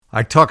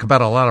I talk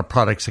about a lot of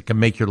products that can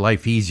make your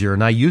life easier,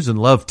 and I use and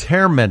love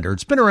Tear Mender.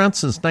 It's been around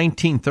since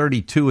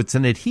 1932. It's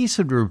an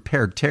adhesive to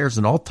repair tears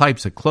in all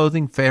types of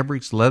clothing,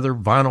 fabrics, leather,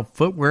 vinyl,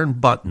 footwear, and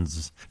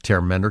buttons.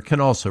 Tear Mender can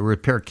also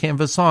repair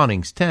canvas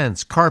awnings,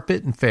 tents,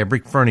 carpet, and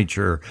fabric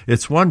furniture.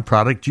 It's one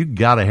product you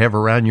gotta have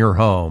around your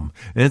home,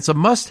 and it's a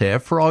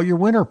must-have for all your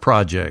winter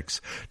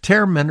projects.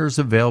 Tear Mender is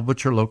available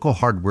at your local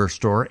hardware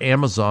store,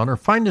 Amazon, or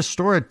find a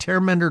store at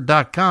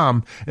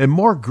tearmender.com, and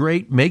more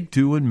great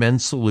make-do and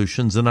mend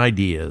solutions and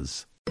ideas.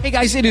 Hey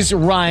guys, it is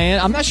Ryan.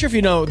 I'm not sure if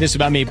you know this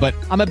about me, but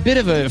I'm a bit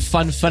of a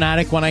fun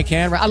fanatic when I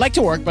can. I like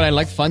to work, but I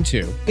like fun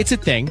too. It's a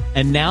thing.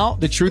 And now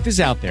the truth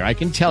is out there. I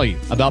can tell you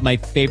about my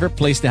favorite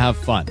place to have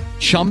fun.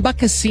 Chumba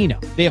Casino.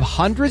 They have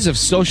hundreds of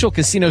social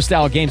casino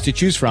style games to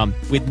choose from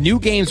with new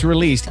games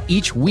released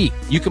each week.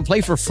 You can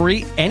play for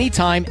free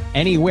anytime,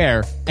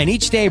 anywhere. And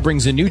each day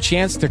brings a new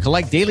chance to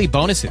collect daily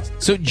bonuses.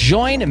 So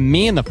join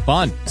me in the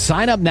fun.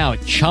 Sign up now at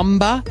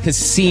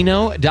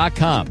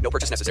ChumbaCasino.com. No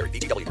purchase necessary.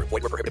 VGW. Void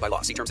where prohibited by law.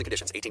 See terms and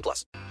conditions.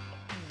 18+.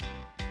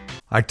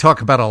 I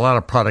talk about a lot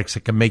of products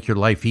that can make your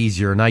life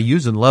easier, and I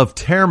use and love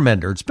Tear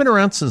Mender. It's been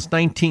around since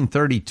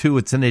 1932.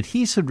 It's an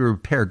adhesive to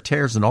repair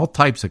tears in all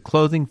types of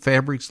clothing,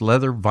 fabrics,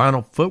 leather,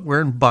 vinyl,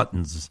 footwear, and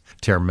buttons.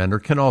 Tear Mender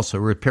can also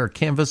repair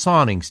canvas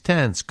awnings,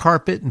 tents,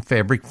 carpet, and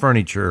fabric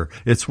furniture.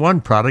 It's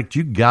one product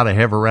you gotta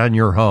have around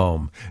your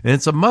home, and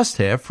it's a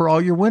must-have for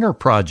all your winter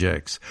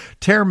projects.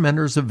 Tear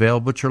Mender is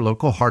available at your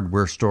local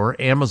hardware store,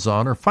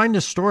 Amazon, or find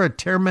a store at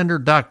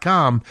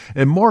tearmender.com,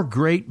 and more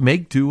great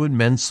make-do and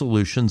mend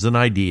solutions and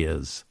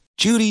ideas.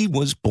 Judy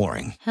was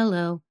boring.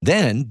 Hello.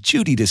 Then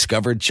Judy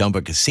discovered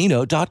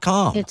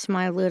ChumbaCasino.com. It's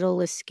my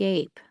little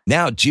escape.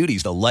 Now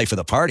Judy's the life of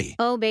the party.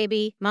 Oh,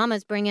 baby,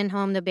 mama's bringing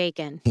home the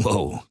bacon.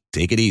 Whoa,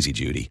 take it easy,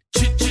 Judy.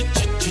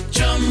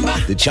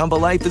 The Chumba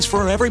life is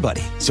for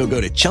everybody. So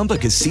go to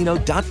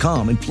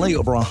ChumbaCasino.com and play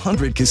over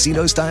 100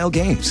 casino-style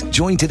games.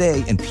 Join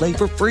today and play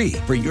for free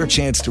for your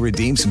chance to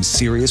redeem some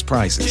serious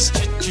prizes.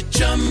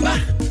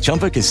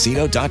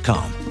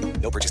 ChumbaCasino.com.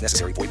 No purchase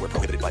necessary. Void where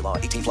prohibited by law.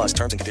 18+.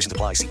 Terms and conditions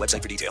apply. See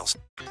website for details.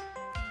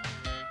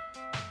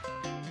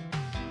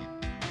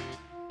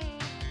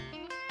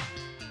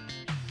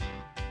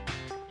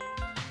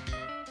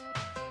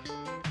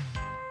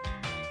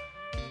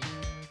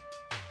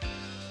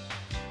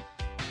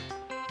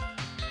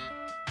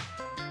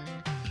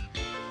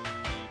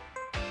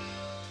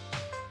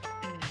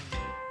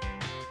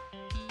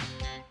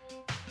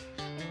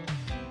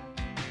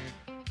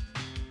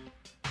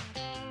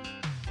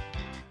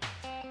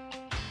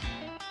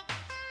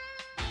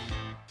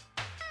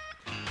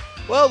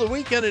 Well, the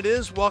weekend it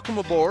is. Welcome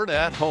aboard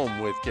At Home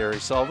with Gary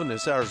Sullivan.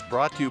 This hour is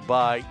brought to you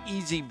by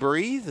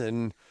EZBreathe,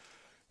 and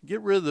get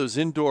rid of those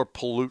indoor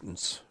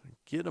pollutants.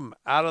 Get them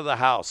out of the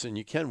house, and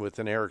you can with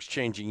an air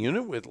exchanging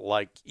unit with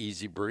like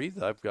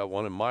EZBreathe. I've got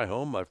one in my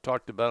home. I've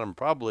talked about them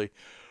probably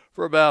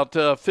for about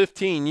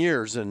 15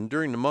 years, and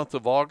during the month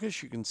of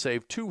August, you can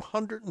save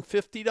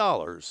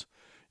 $250.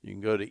 You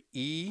can go to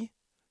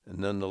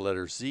and then the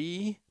letter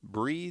Z,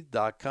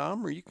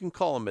 breathe.com, or you can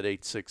call them at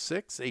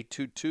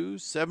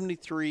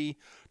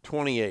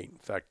 866-822-7328. In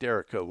fact,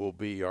 Erica will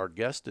be our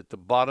guest at the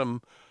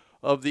bottom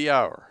of the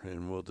hour,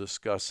 and we'll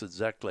discuss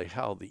exactly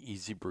how the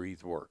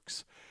EZBreathe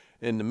works.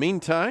 In the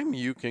meantime,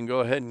 you can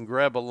go ahead and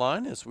grab a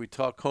line as we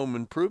talk home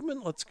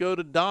improvement. Let's go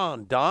to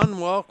Don. Don,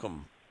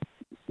 welcome.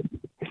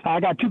 I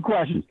got two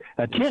questions.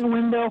 A tint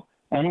window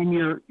and then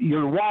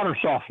your water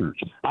softeners.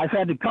 I've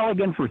had the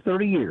Culligan for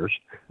 30 years,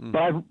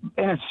 and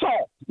it's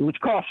salt, which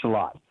costs a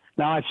lot.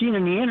 Now, I've seen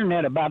on the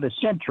internet about a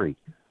Century.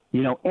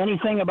 You know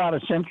anything about a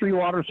Century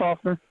water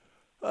softener?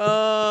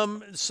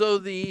 So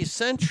the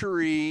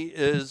Century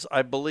is,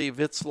 I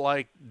believe, it's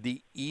like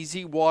the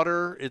Easy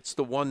Water. It's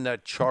the one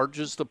that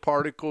charges the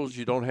particles.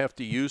 You don't have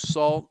to use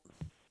salt.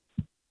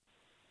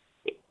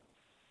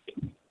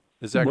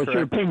 Is that correct? What's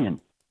your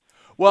opinion?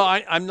 Well,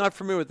 I'm not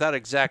familiar with that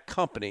exact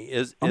company.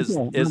 Is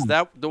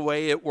that the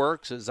way it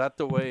works? Is that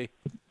the way?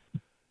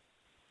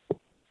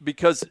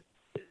 Because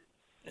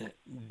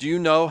do you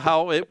know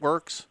how it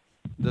works?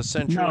 The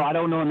Century? No, I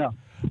don't know enough.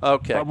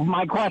 Okay.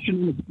 My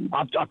question is,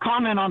 a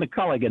comment on the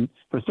Culligan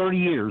for 30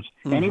 years.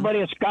 Mm-hmm. Anybody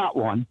that's got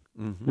one,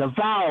 the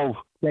valve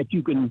that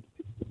you can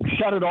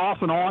shut it off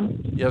and on.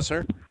 Yes,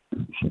 sir.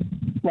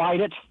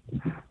 Slide it.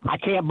 I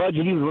can't budge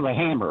it even with a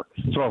hammer.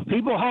 So if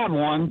people have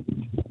one,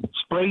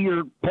 spray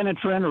your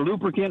penetrant or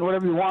lubricant,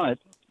 whatever you want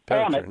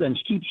on it, then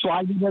keep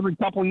sliding every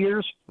couple of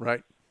years.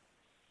 Right.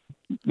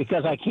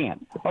 Because I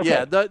can't. Okay.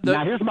 Yeah,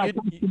 now here's my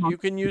you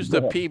can use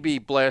the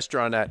PB blaster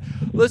on that.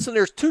 Listen,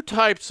 there's two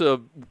types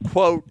of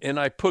quote, and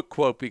I put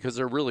quote because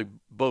they're really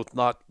both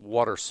not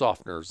water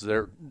softeners.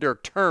 They're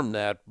termed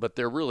that, but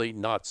they're really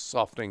not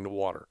softening the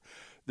water.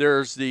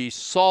 There's the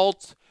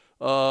salt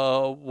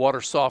water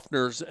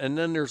softeners, and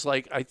then there's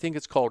I think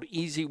it's called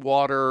Easy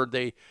Water.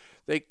 They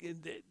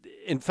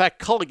in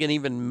fact, Culligan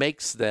even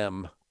makes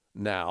them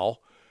now.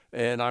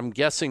 And I'm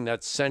guessing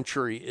that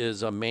Century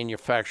is a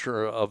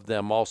manufacturer of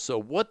them also.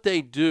 What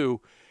they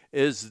do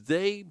is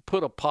they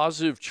put a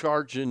positive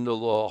charge into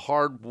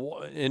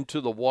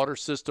the water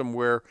system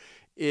where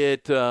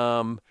it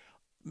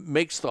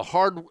makes the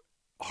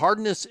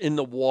hardness in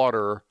the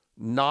water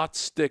not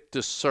stick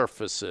to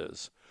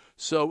surfaces.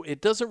 So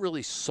it doesn't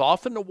really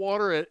soften the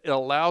water. It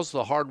allows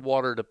the hard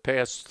water to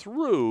pass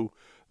through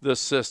the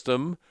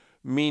system,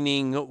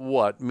 meaning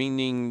what?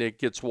 Meaning it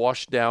gets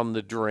washed down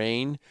the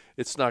drain.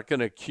 It's not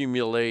going to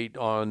accumulate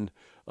on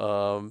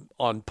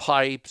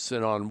pipes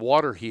and on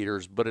water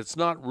heaters, but it's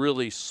not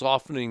really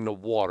softening the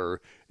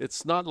water.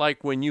 It's not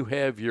like when you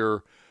have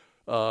your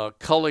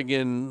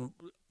Culligan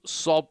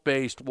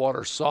salt-based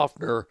water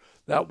softener,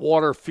 that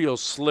water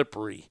feels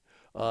slippery.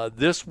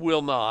 This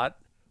will not,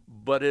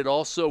 but it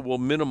also will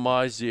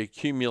minimize the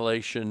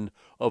accumulation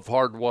of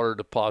hard water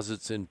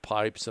deposits in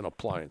pipes and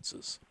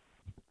appliances.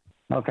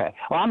 Okay.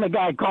 Well, I'm the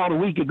guy called a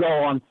week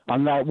ago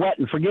on that wet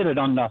and forget it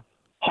on the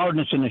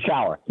hardness in the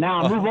shower.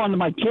 Now I move on to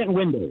my tent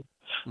window.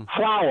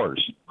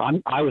 Flowers.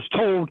 I was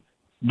told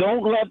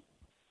don't let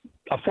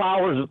a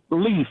flower's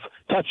leaf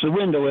touch the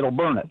window; it'll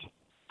burn it.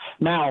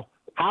 Now,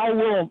 how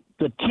will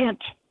the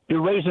tent be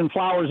raising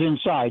flowers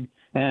inside?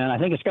 And I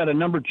think it's got a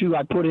number 2.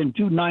 I put in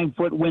 2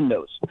 9-foot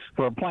windows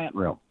for a plant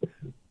room.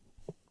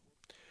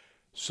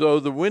 So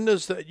the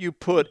windows that you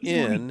put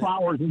in,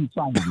 flowers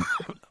inside them.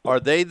 Are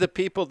they the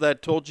people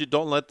that told you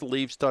don't let the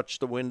leaves touch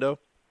the window?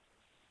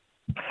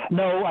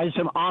 No, I have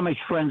some Amish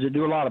friends that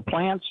do a lot of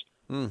plants,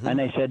 and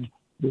they said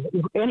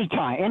any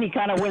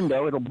kind of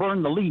window, it'll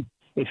burn the leaf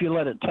if you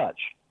let it touch.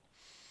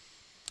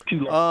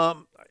 Too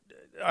long.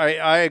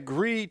 I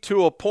agree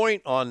to a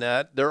point on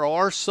that. There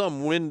are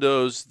some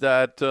windows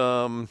that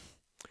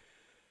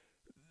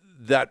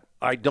that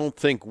I don't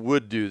think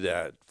would do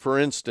that. For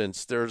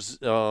instance, there's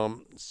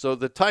so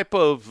the type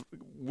of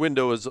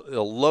window is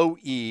a low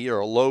E or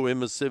a low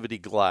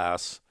emissivity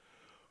glass,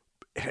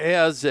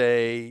 has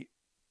a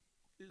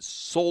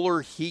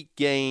solar heat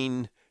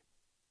gain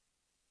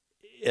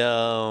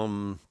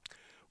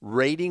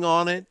rating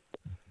on it.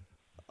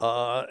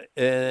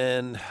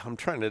 And I'm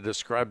trying to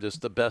describe this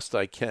the best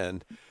I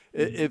can.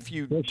 If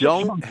you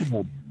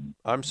don't,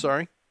 I'm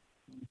sorry?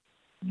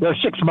 They're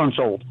 6 months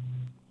old.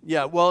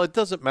 Yeah, well, it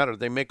doesn't matter.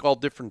 They make all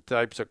different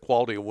types of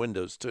quality of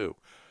windows, too.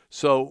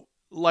 So,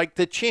 like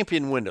the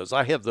Champion windows,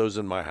 I have those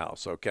in my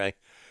house, okay?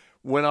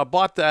 When I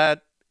bought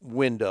that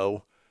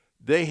window,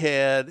 they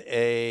had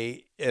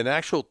an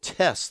actual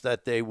test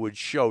that they would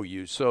show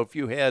you. So if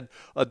you had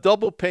a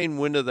double pane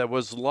window that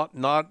was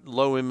not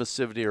low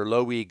emissivity or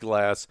low E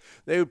glass,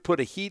 they would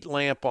put a heat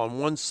lamp on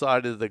one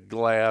side of the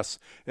glass,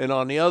 and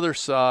on the other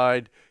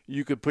side,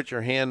 you could put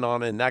your hand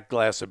on it, and that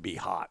glass would be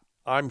hot.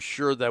 I'm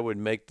sure that would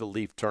make the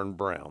leaf turn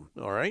brown,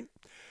 all right?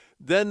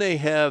 Then they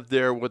have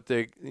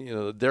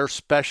their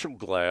special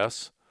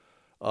glass,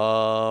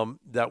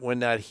 that when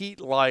that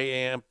heat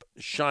lamp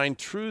shined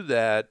through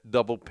that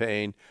double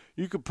pane,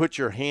 you could put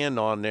your hand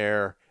on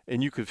there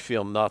and you could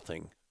feel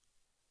nothing.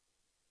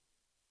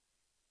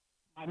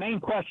 My main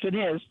question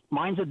is,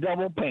 mine's a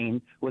double pane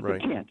with a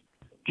tint.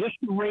 Just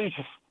to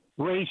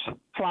raise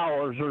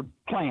flowers or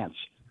plants,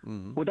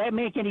 would that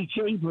make any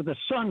change with the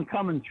sun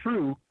coming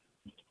through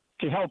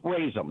to help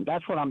raise them?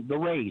 That's what I'm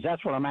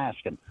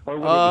asking. Or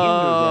would it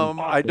hinder them?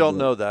 I don't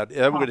know that.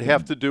 It would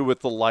have to do with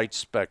the light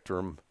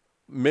spectrum.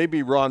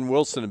 Maybe Ron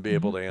Wilson would be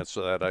able to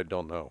answer that. I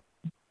don't know.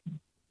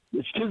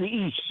 It's to the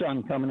east,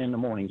 sun coming in the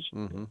mornings.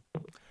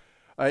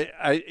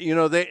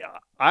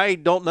 I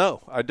don't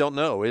know. I don't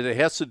know. It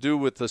has to do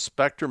with the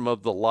spectrum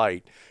of the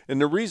light. And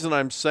the reason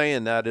I'm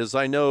saying that is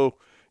I know,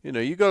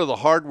 you go to the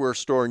hardware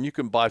store and you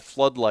can buy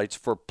floodlights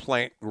for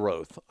plant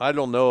growth. I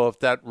don't know if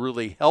that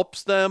really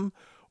helps them,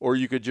 or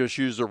you could just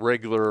use a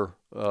regular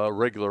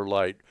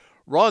light.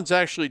 Ron's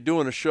actually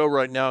doing a show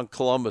right now in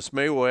Columbus.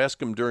 Maybe we'll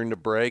ask him during the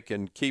break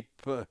and keep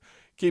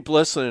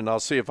listening. I'll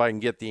see if I can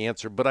get the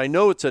answer. But I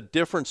know it's a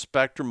different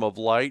spectrum of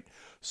light,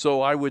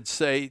 so I would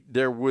say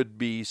there would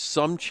be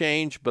some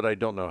change, but I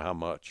don't know how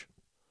much.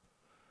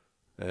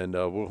 And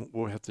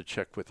we'll have to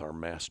check with our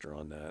master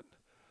on that.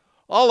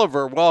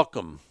 Oliver,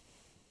 welcome.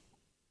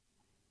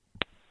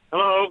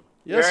 Hello.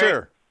 Yes, Gary?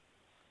 sir.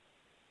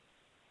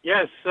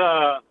 Yes,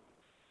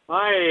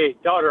 my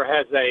daughter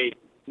has a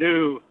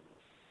new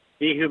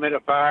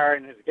dehumidifier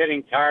and is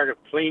getting tired of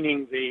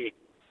cleaning the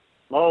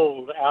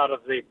mold out of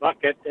the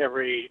bucket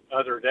every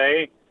other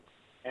day.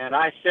 And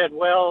I said,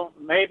 well,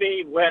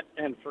 maybe wet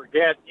and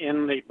forget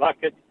in the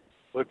bucket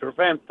would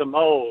prevent the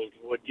mold.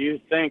 Would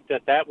you think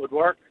that would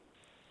work?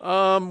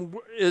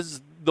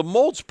 Is the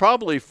mold's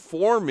probably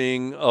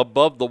forming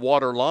above the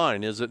water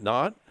line, is it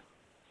not?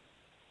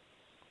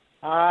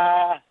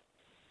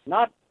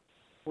 Not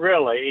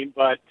really,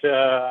 but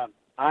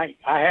I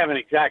haven't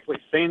exactly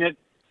seen it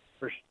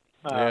for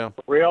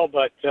real,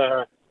 but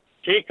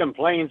she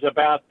complains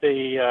about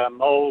the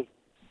mold.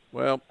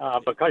 Well,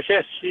 because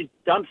yes, she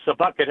dumps the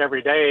bucket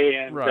every day,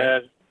 and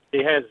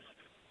she has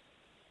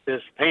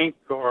this pink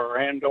or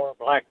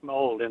black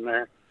mold in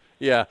there.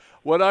 Yeah,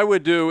 what I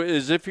would do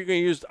is if you're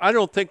going to use, I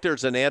don't think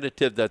there's an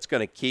additive that's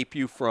going to keep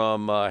you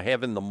from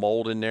having the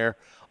mold in there.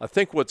 I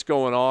think what's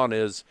going on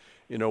is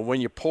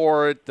when you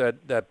pour it,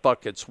 that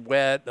bucket's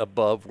wet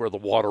above where the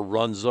water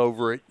runs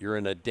over it. You're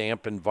in a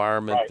damp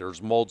environment. Right.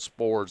 There's mold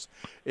spores.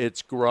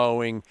 It's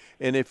growing.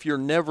 And if you're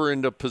never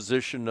in a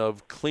position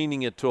of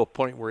cleaning it to a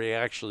point where you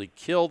actually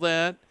kill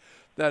that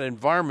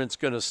environment's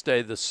going to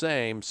stay the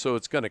same. So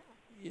it's going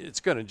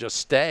to just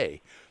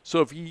stay.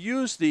 So if you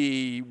use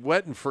the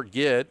wet and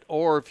forget,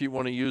 or if you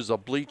want to use a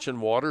bleach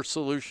and water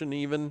solution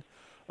even,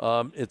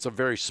 it's a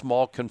very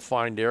small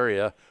confined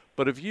area.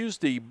 But if you use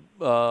the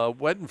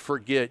wet and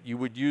forget, you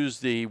would use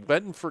the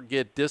wet and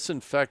forget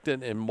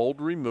disinfectant and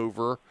mold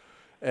remover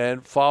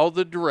and follow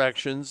the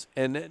directions,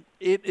 and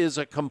it is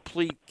a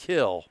complete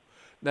kill.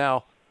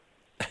 Now,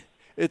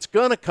 it's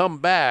going to come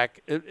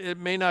back. It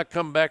may not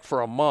come back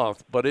for a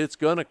month, but it's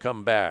going to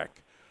come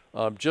back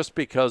just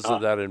because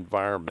of that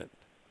environment.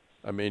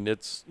 I mean,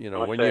 it's,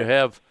 when you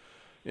have,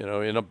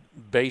 in a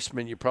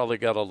basement, you probably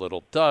got a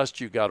little dust,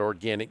 you got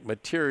organic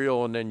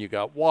material, and then you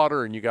got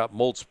water and you got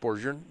mold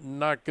spores. You're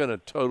not going to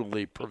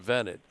totally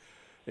prevent it.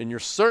 And you're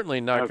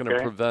certainly not going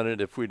to prevent it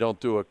if we don't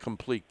do a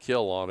complete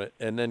kill on it,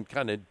 and then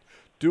kind of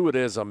do it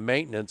as a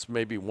maintenance,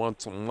 maybe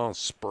once a month,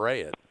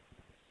 spray it.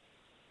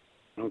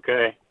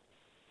 Okay.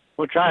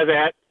 We'll try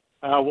that.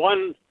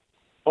 One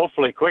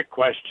hopefully quick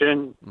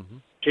question. Mm-hmm.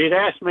 She'd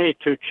asked me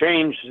to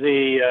change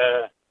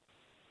the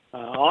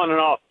on and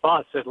off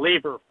faucet,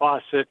 lever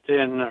faucet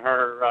in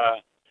her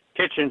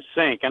kitchen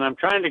sink, and I'm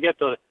trying to get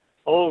the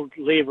old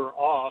lever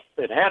off.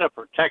 It had a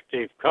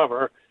protective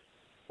cover,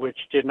 which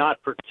did not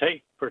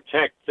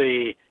protect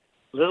the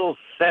little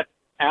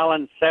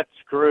Allen set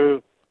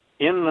screw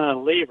in the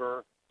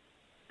lever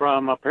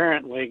from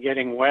apparently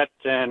getting wet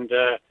and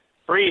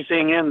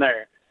freezing in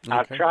there. Okay.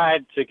 I've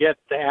tried to get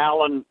the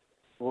Allen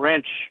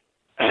wrench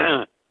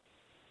to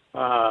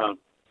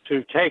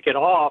take it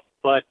off,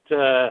 but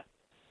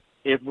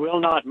it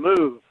will not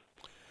move.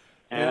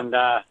 And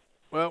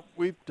well,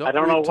 I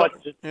don't know what.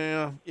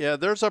 Yeah.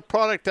 There's a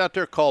product out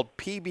there called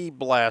PB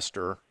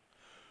Blaster,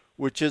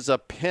 which is a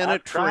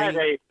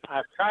penetrating.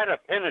 I've tried a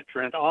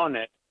penetrant on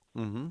it,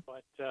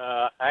 but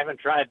I haven't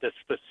tried the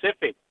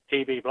specific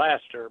PB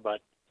Blaster.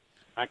 But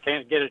I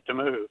can't get it to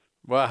move.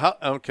 Well,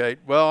 okay.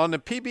 Well, on the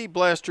PB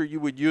Blaster, you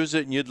would use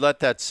it and you'd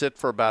let that sit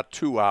for about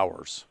 2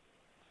 hours.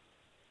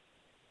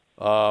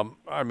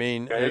 I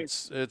mean,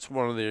 it's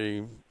one of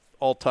the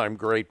all-time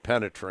great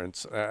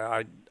penetrants.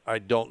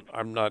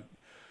 I'm not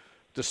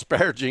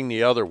disparaging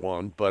the other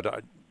one,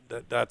 but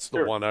that's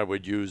the one I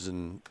would use.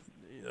 And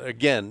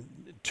again,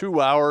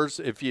 2 hours.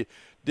 If you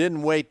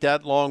didn't wait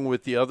that long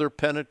with the other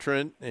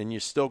penetrant and you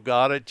still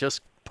got it,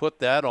 just put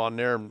that on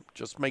there and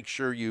just make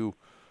sure you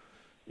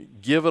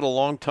give it a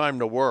long time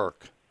to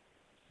work,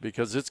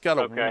 because it's got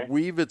to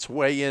weave its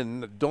way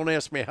in. Don't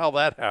ask me how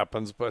that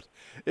happens, but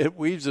it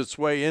weaves its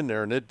way in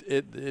there, and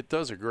it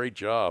does a great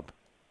job.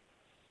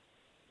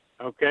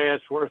 Okay,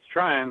 it's worth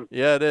trying.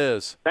 Yeah, it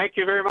is. Thank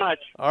you very much.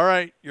 All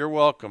right, you're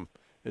welcome.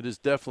 It is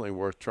definitely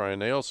worth trying.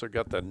 They also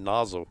got that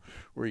nozzle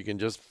where you can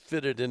just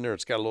fit it in there.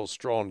 It's got a little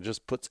straw and it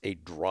just puts a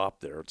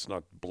drop there. It's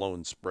not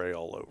blowing spray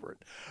all over it.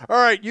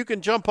 All right, you can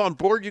jump on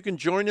board. You can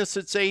join us.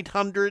 It's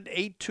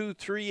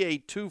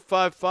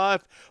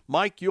 800-823-8255.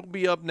 Mike, you'll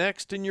be up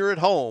next, and you're at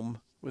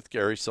home with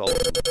Gary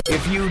Sullivan.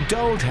 If you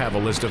don't have a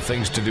list of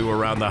things to do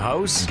around the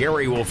house,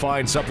 Gary will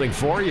find something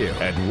for you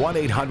at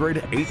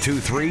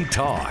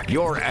 1-800-823-TALK.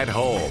 You're at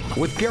home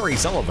with Gary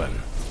Sullivan.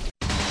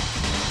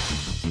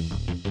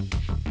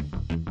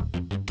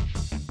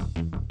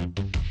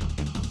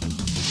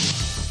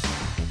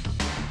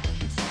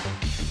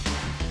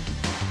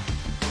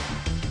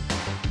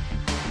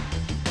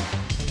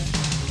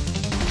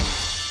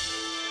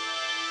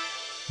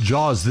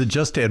 Jaws, the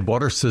Just Add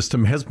Water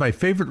system, has my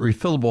favorite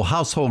refillable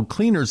household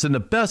cleaners and the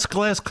best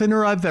glass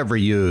cleaner I've ever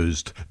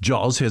used.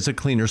 Jaws has a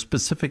cleaner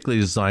specifically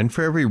designed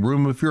for every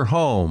room of your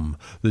home.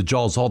 The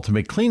Jaws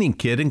Ultimate Cleaning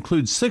Kit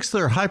includes 6 of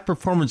their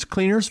high-performance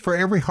cleaners for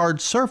every hard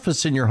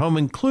surface in your home,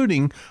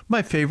 including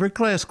my favorite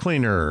glass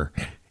cleaner.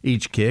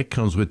 Each kit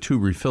comes with 2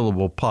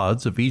 refillable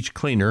pods of each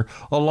cleaner,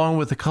 along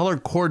with the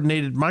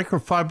color-coordinated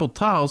microfiber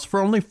towels for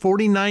only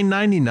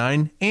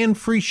 $49.99 and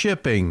free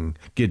shipping.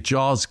 Get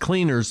Jaws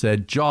cleaners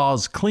at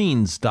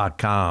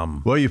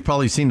jawscleans.com. Well, you've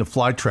probably seen the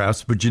fly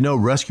traps, but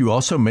Rescue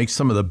also makes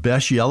some of the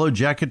best yellow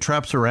jacket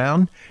traps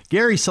around?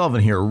 Gary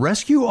Sullivan here.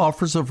 Rescue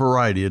offers a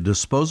variety of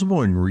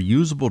disposable and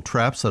reusable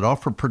traps that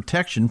offer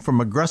protection from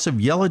aggressive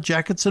yellow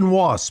jackets and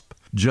wasps.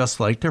 Just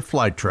like their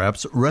fly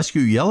traps,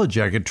 Rescue Yellow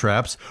Jacket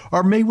traps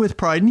are made with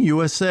pride in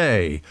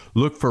USA.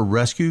 Look for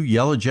Rescue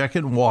Yellow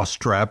Jacket and Wasp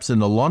traps in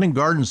the lawn and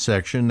garden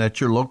section at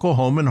your local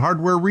home and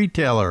hardware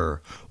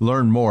retailer.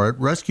 Learn more at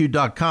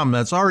rescue.com.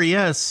 That's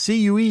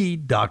RESCUE.com.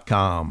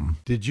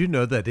 Did you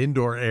know that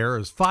indoor air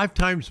is 5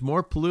 times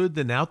more polluted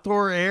than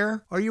outdoor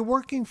air? Are you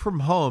working from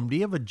home? Do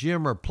you have a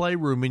gym or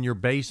playroom in your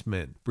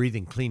basement?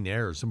 Breathing clean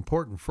air is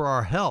important for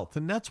our health,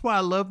 and that's why I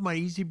love my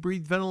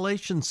EZBreathe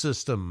ventilation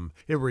system.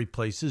 It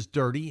replaces dirt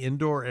dirty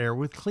indoor air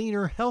with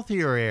cleaner,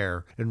 healthier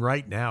air. And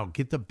right now,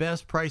 get the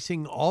best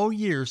pricing all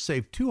year.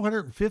 Save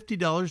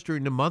 $250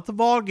 during the month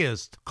of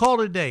August. Call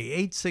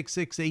today,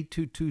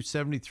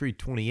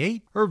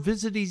 866-822-7328, or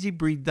visit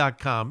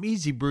EZBreathe.com.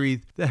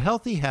 EZBreathe, the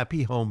healthy,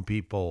 happy home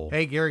people.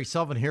 Hey, Gary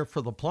Sullivan here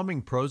for the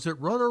plumbing pros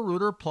at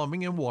Roto-Rooter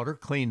Plumbing and Water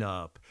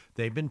Cleanup.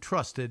 They've been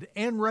trusted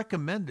and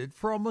recommended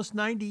for almost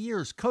 90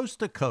 years, coast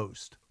to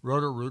coast.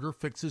 Roto-Rooter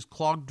fixes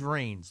clogged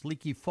drains,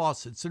 leaky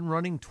faucets, and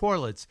running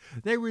toilets.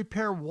 They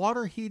repair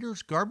water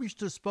heaters, garbage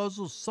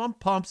disposals, sump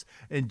pumps,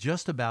 and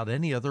just about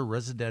any other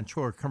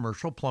residential or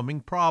commercial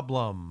plumbing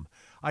problem.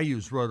 I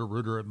use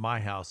Roto-Rooter at my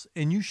house,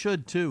 and you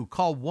should too.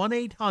 Call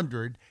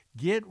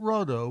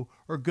 1-800-GET-ROTO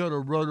or go to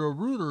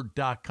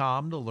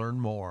rotorooter.com to learn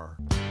more.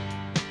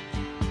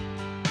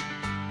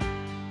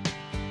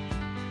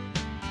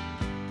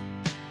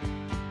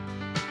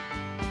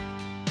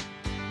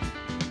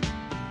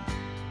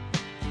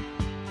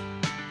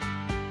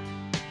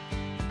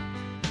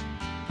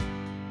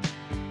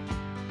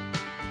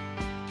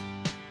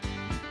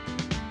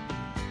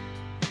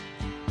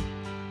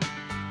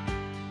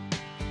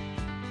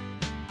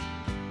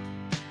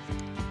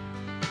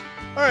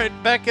 All right,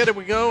 back at it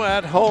we go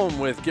at home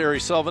with Gary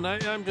Sullivan.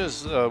 I'm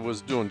just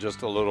was doing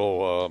just a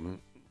little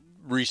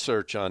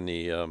research on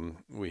the.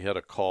 We had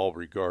a call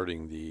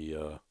regarding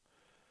the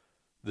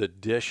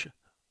dish,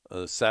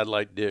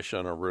 satellite dish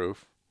on a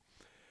roof,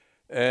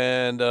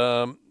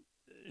 and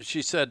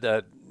she said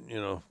that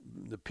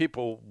the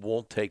people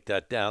won't take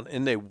that down,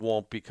 and they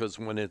won't because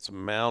when it's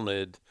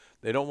mounted,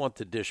 they don't want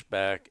the dish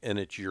back, and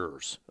it's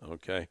yours.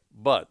 Okay,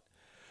 but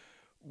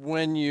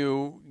when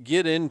you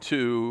get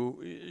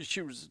into,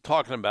 she was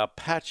talking about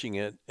patching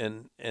it,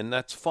 and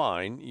that's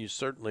fine. You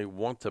certainly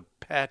want to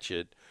patch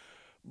it.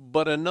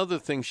 But another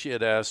thing she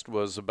had asked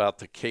was about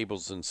the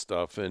cables and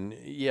stuff. And,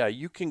 yeah,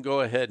 you can go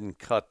ahead and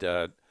cut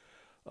that.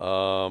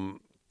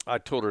 I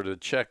told her to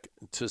check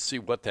to see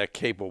what that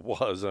cable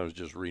was. I was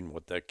just reading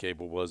what that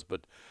cable was.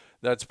 But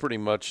that's pretty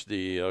much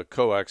the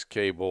coax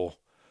cable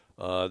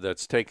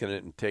that's taking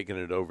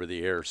it over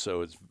the air.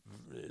 So it's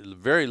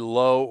very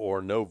low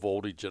or no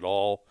voltage at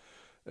all.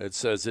 It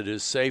says it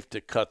is safe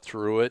to cut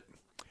through it.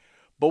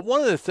 But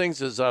one of the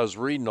things as I was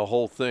reading the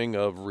whole thing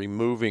of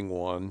removing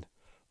one,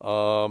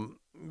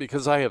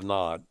 because I have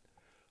not,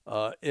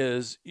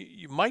 is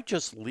you might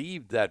just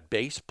leave that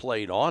base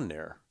plate on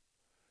there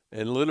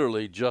and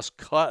literally just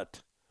cut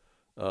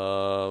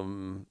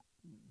the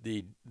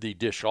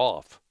dish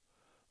off,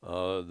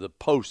 the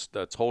post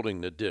that's holding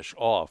the dish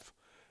off,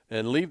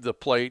 and leave the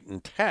plate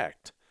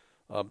intact.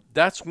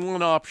 That's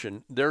one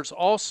option. There's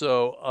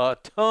also a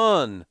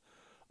ton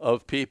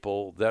of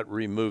people that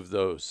remove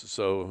those.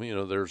 So,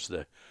 there's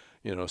the,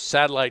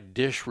 satellite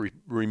dish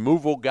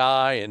removal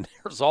guy, and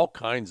there's all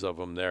kinds of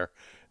them there.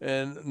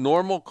 And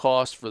normal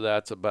cost for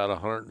that's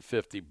about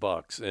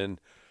 $150.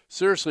 And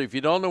seriously, if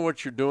you don't know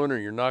what you're doing or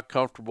you're not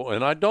comfortable,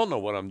 and I don't know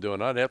what I'm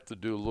doing, I'd have to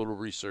do a little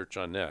research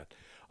on that.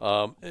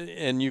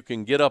 And you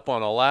can get up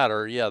on a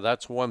ladder. Yeah,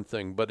 that's one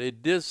thing. But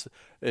it does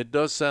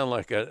sound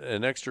like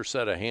an extra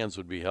set of hands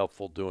would be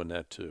helpful doing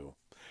that too.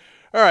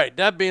 All right,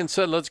 that being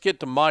said, let's get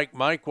to Mike.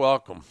 Mike,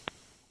 welcome.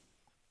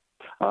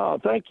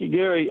 Thank you,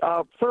 Gary.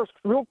 First,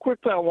 real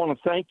quickly, I want to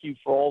thank you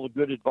for all the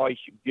good advice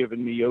you've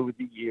given me over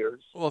the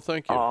years. Well,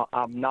 thank you.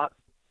 I'm not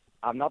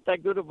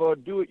that good of a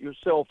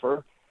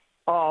do-it-yourselfer.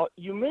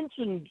 You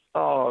mentioned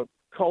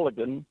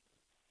Culligan.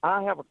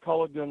 I have a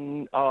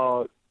Culligan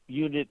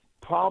unit,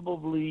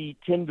 probably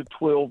 10 to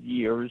 12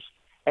 years,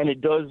 and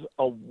it does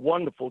a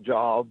wonderful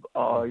job.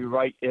 You're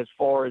right, as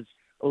far as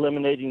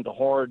eliminating the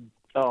hard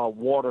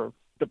water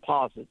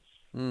deposits.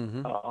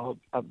 Mm-hmm.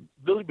 I've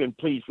really been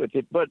pleased with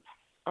it, but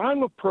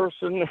I'm a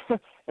person,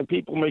 and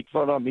people make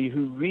fun of me,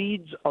 who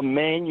reads a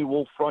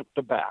manual front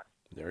to back.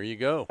 There you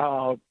go.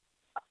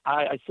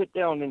 I sit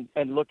down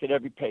and look at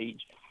every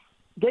page.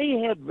 They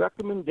had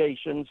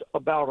recommendations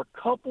about a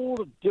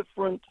couple of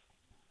different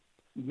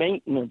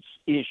maintenance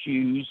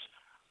issues.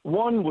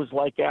 One was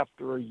like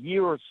after a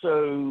year or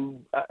so,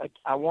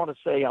 I want to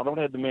say, I don't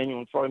have the manual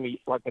in front of me,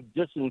 like a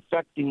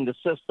disinfecting the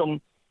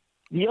system.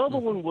 The other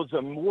one was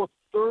a more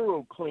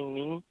thorough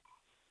cleaning.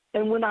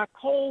 And when I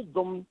called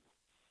them,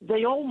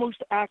 they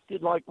almost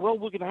acted like, well,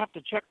 we're going to have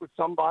to check with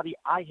somebody.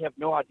 I have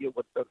no idea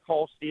what the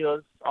cost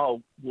is.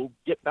 We'll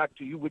get back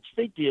to you, which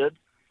they did.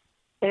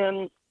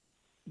 And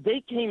they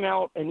came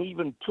out and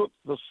even took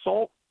the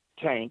salt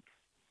tank.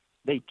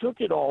 They took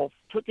it off,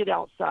 took it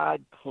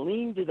outside,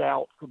 cleaned it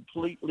out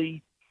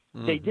completely.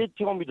 Mm-hmm. They did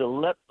tell me to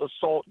let the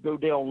salt go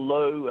down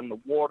low and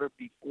the water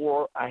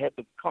before I had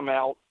to come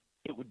out.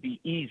 It would be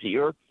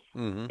easier.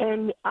 Mm-hmm.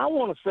 And I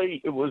want to say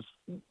it was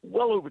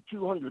well over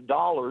 $200.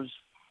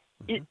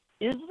 Mm-hmm.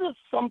 Is this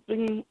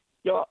something,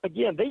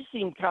 again, they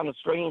seem kind of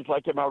strange,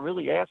 like, am I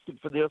really asking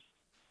for this?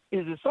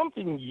 Is it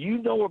something you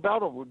know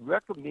about or would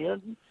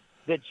recommend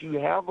that you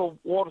have a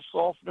water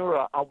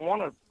softener? I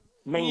want to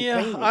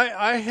maintain it.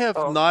 I have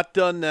not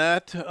done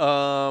that.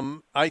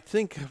 I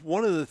think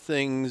one of the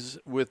things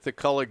with the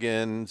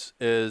Culligans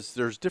is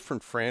there's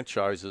different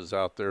franchises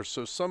out there.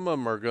 So some of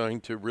them are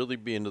going to really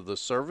be into the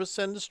service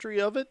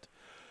industry of it.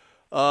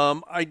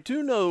 I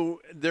do know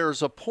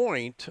there's a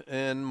point,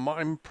 and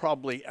I'm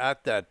probably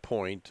at that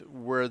point,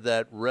 where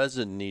that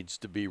resin needs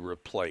to be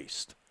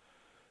replaced.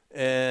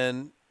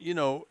 And,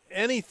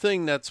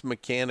 anything that's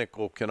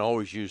mechanical can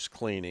always use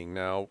cleaning.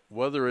 Now,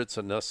 whether it's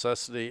a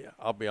necessity,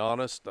 I'll be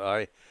honest,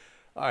 I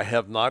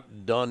have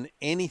not done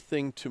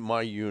anything to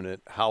my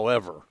unit.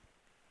 However,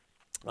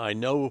 I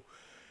know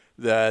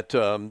that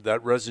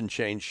that resin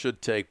change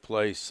should take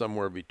place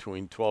somewhere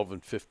between 12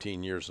 and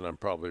 15 years, and I'm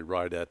probably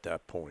right at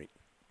that point.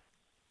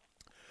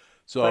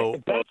 So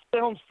that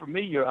sounds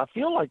familiar. I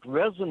feel like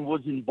resin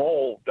was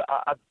involved.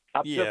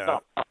 I've just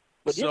not, but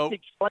it's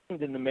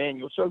explained in the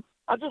manual. So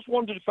I just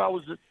wondered if I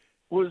was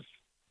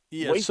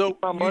wasting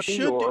my money.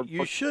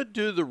 You should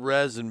do the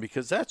resin,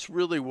 because that's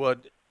really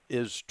what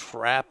is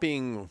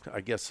trapping,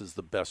 I guess is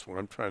the best one.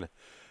 I'm trying to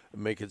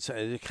make it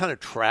sound, kind of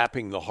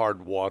trapping the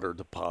hard water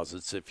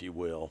deposits, if you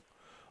will.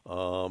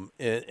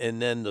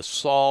 And then the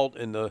salt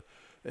and the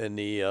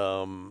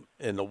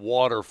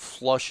water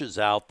flushes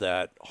out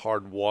that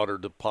hard water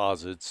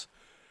deposits,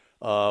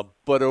 but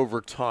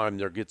over time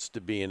there gets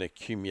to be an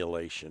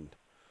accumulation,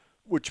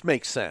 which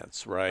makes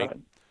sense, right?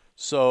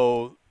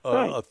 So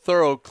a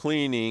thorough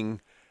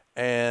cleaning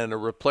and a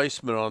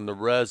replacement on the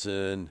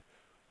resin,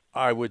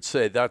 I would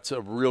say that's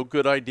a real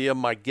good idea.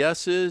 My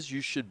guess is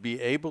you should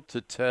be able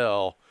to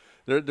tell.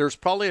 There's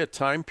probably a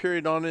time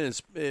period on it.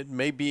 It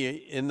may be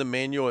in the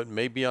manual. It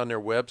may be on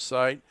their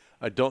website.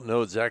 I don't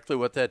know exactly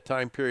what that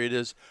time period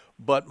is,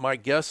 but my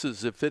guess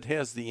is if it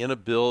has the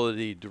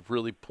inability to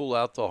really pull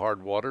out the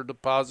hard water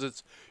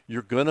deposits,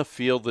 you're going to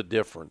feel the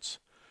difference.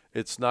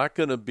 It's not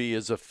going to be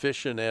as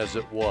efficient as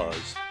it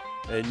was.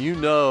 And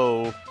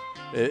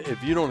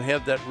if you don't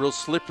have that real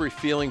slippery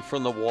feeling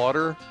from the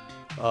water,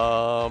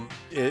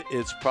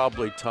 it's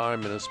probably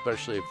time, and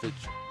especially if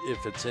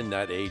it's in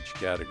that age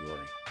category.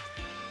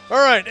 All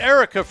right,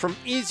 Erica from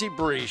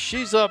EZBreathe.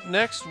 She's up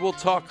next. We'll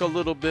talk a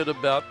little bit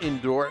about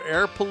indoor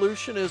air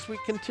pollution as we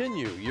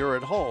continue. You're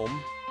at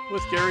home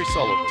with Gary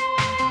Sullivan.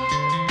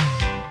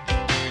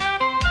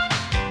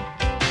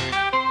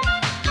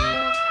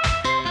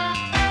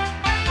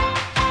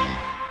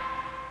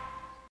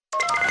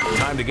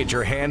 Time to get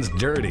your hands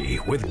dirty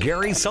with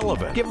Gary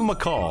Sullivan. Give him a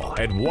call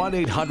at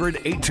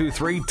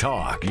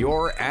 1-800-823-TALK.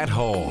 You're at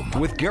home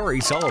with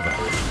Gary Sullivan.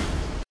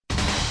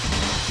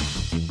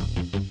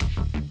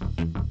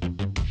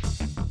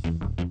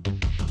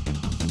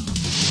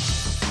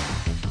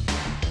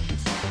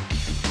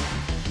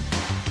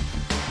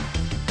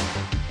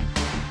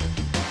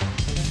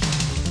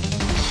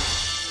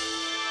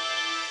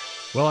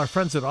 Well, our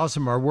friends at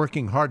Awesome are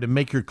working hard to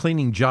make your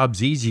cleaning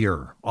jobs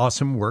easier.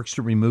 Awesome works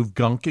to remove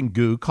gunk and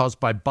goo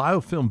caused by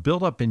biofilm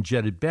buildup in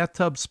jetted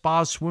bathtubs,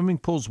 spas, swimming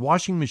pools,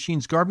 washing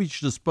machines,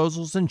 garbage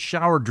disposals, and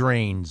shower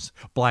drains.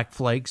 Black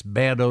flakes,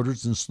 bad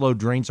odors, and slow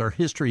drains are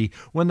history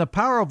when the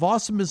power of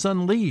Awesome is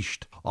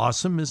unleashed.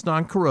 Awesome is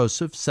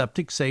non-corrosive,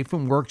 septic safe,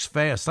 and works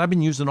fast. I've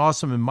been using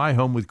Awesome in my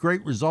home with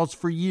great results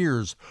for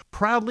years.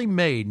 Proudly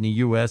made in the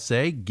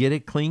USA. Get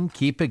it clean,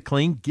 keep it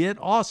clean, get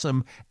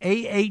Awesome.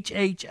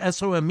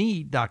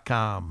 AHHSOME.com.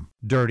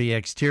 Dirty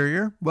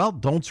exterior? Well,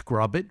 don't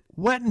scrub it.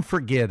 Wet and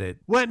forget it.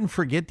 Wet and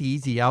Forget the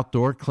Easy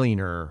Outdoor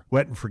Cleaner.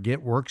 Wet and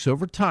Forget works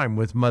over time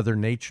with Mother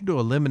Nature to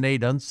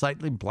eliminate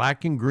unsightly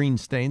black and green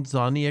stains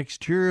on the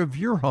exterior of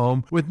your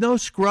home with no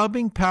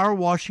scrubbing, power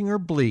washing, or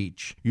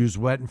bleach. Use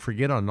Wet and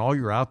Forget on all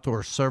your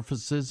outdoor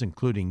surfaces,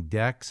 including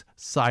decks,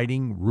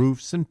 siding,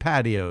 roofs, and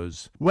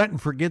patios. Wet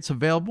and Forget's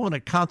available in a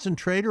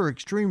concentrate or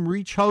extreme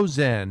reach hose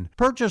end.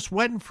 Purchase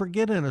Wet and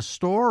Forget in a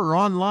store or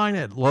online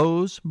at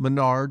Lowe's,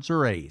 Menards,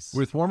 or Ace.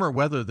 With warmer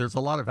weather, there's a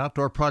lot of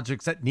outdoor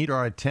projects that need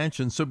our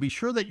attention, so be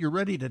sure that you're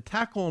ready to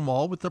tackle them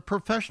all with a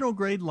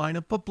professional-grade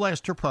lineup of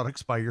blaster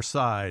products by your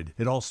side.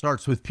 It all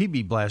starts with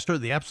PB Blaster,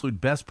 the absolute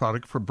best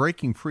product for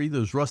breaking free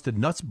those rusted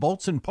nuts,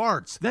 bolts, and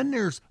parts. Then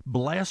there's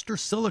Blaster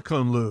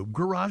Silicone Lube,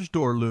 Garage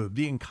Door Lube,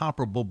 the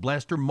incomparable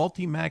Blaster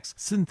Multimax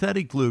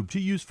Synthetic Lube to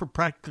use for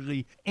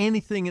practically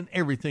anything and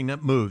everything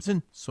that moves,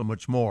 and so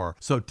much more.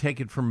 So take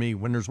it from me,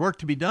 when there's work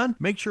to be done,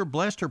 make sure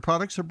Blaster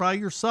products are by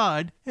your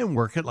side and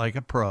work it like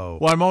a pro.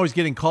 Well, I'm always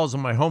getting calls on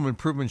my home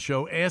improvement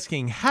show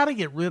asking how to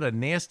get rid of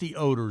nasty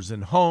odors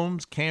in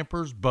homes,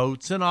 campers,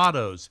 boats, and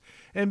autos.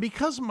 And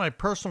because of my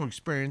personal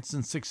experience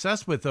and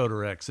success with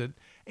Odor Exit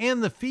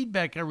and the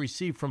feedback I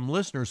receive from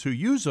listeners who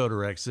use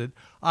Odor Exit,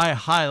 I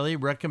highly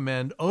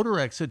recommend Odor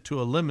Exit to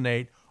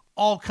eliminate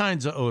all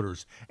kinds of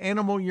odors.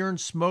 Animal urine,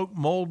 smoke,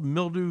 mold,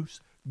 mildews,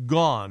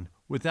 gone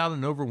without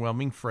an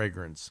overwhelming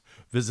fragrance.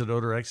 Visit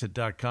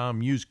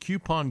odorexit.com, use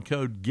coupon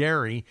code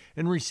GARY,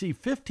 and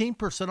receive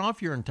 15%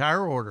 off your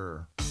entire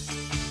order.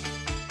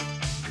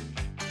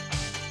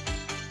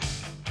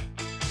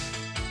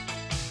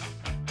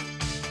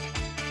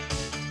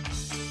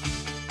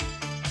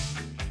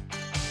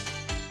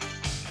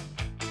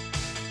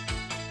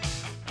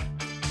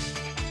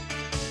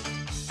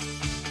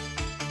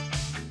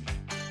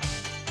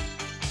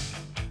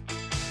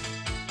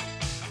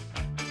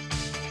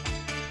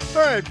 All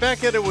right,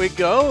 back at it we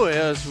go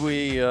as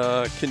we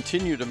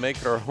continue to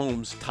make our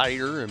homes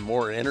tighter and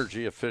more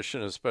energy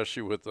efficient,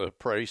 especially with the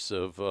price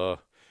of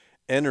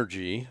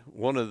energy.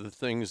 One of the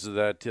things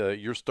that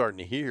you're starting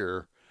to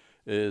hear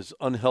is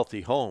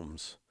unhealthy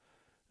homes.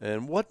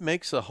 And what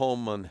makes a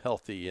home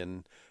unhealthy,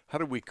 and how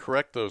do we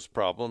correct those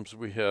problems?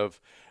 We have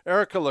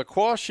Erica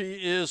Lacroix. She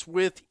is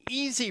with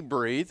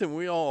EZBreathe, and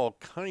we all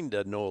kind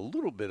of know a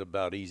little bit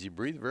about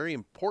EZBreathe, very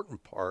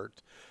important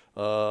part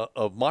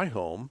of my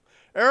home.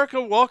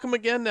 Erica, welcome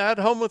again to At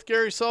Home with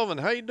Gary Sullivan.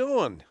 How you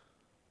doing?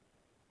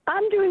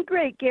 I'm doing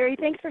great, Gary.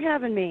 Thanks for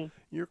having me.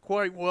 You're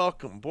quite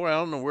welcome. Boy, I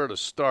don't know where to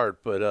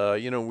start, but,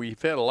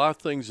 we've had a lot of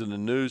things in the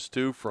news,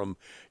 too, from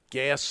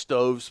gas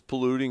stoves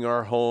polluting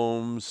our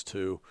homes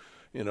to,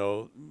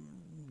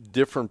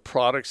 different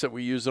products that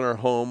we use in our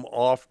home,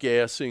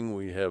 off-gassing.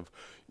 We have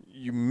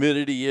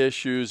humidity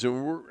issues,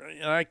 and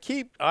I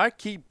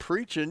keep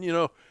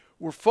preaching,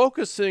 we're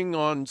focusing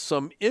on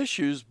some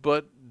issues,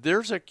 but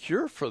there's a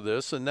cure for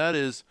this, and that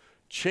is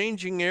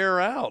changing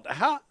air out.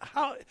 How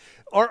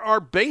are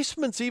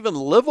basements even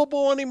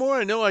livable anymore?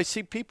 I know I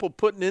see people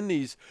putting in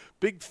these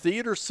big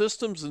theater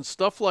systems and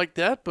stuff like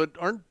that, but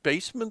aren't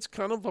basements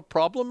kind of a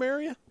problem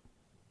area?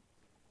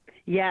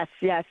 Yes.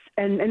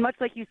 And much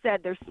like you said,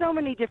 there's so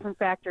many different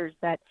factors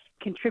that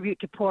contribute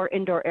to poor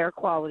indoor air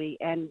quality,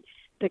 and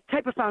the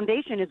type of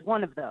foundation is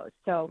one of those.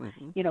 So,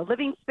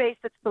 living space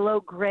that's below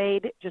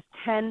grade just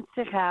tends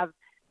to have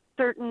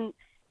certain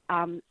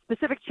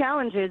specific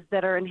challenges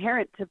that are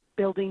inherent to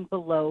building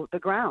below the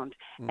ground.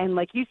 And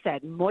like you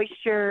said,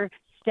 moisture,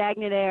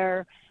 stagnant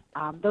air,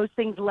 those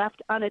things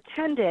left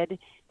unattended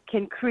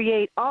can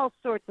create all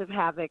sorts of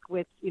havoc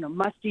with,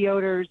 musty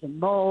odors and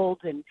mold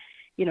and,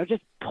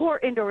 just poor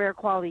indoor air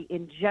quality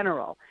in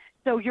general.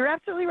 So you're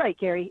absolutely right,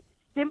 Gary.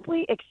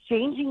 Simply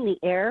exchanging the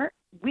air,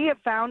 we have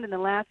found in the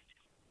last,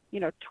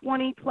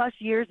 20 plus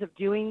years of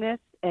doing this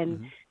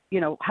and,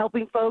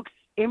 helping folks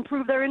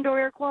improve their indoor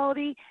air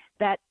quality,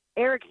 that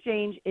air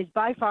exchange is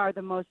by far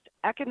the most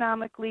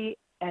economically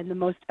and the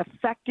most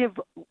effective,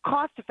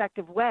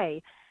 cost-effective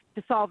way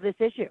to solve this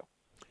issue.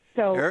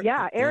 So,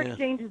 air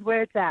exchange is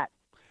where it's at.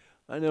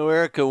 I know,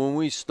 Erica, when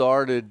we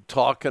started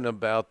talking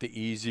about the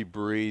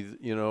EZBreathe,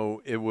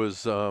 it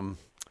was,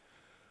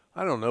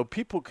 I don't know,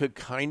 people could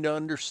kind of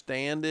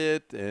understand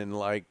it and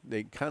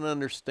they kind of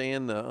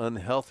understand the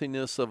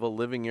unhealthiness of a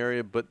living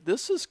area, but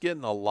this is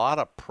getting a lot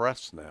of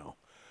press now.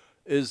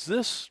 Is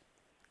this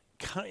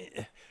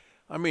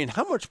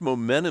how much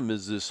momentum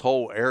is this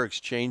whole air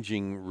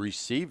exchanging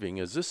receiving?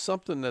 Is this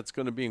something that's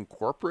going to be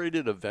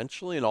incorporated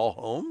eventually in all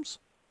homes?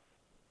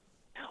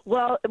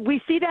 Well,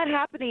 we see that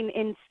happening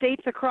in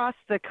states across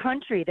the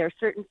country. There are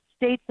certain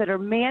states that are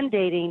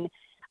mandating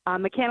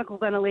mechanical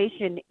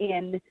ventilation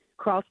in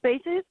crawl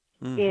spaces,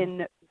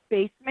 in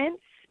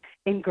basements,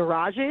 in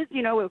garages.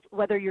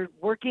 Whether you're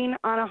working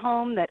on a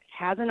home that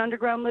has an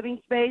underground living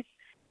space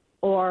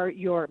or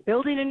you're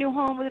building a new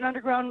home with an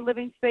underground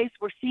living space,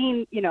 we're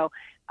seeing,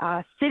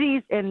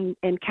 cities and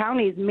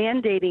counties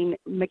mandating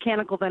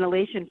mechanical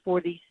ventilation for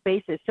these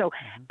spaces. So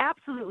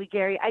absolutely,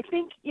 Gary. I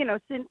think,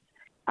 since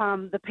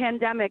the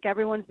pandemic,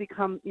 everyone's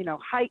become,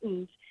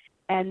 heightened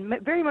and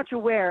very much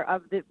aware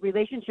of the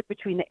relationship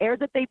between the air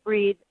that they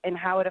breathe and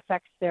how it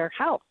affects their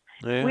health.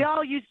 Yeah. We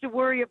all used to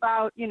worry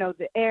about,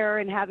 the air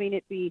and having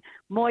it be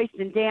moist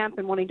and damp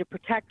and wanting to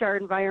protect our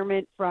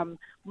environment from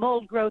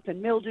mold growth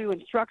and mildew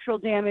and structural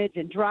damage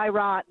and dry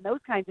rot and those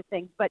kinds of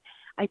things. But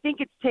I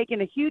think it's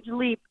taken a huge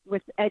leap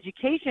with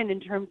education in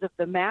terms of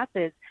the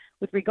masses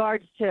with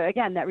regards to,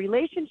 again, that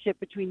relationship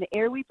between the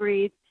air we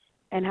breathe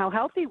and how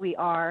healthy we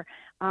are.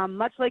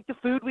 Much like the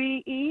food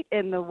we eat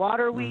and the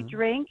water we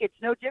drink, it's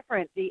no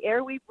different. The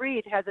air we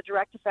breathe has a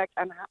direct effect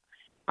on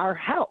our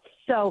health.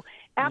 So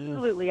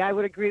absolutely, I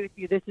would agree with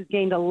you. This has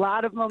gained a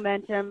lot of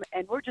momentum,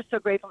 and we're just so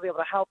grateful to be able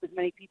to help as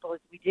many people as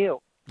we do.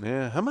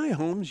 Yeah. How many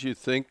homes you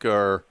think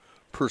are,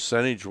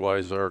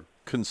 percentage-wise, are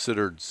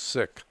considered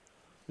sick,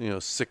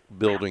 sick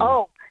building?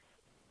 Oh,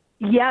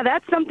 yeah,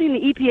 that's something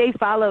the EPA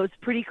follows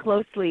pretty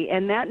closely,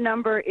 and that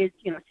number is,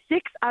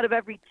 6 out of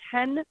every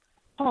 10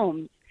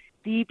 homes,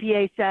 the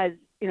EPA says,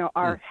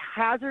 are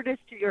hazardous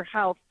to your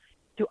health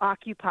to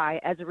occupy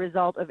as a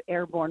result of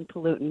airborne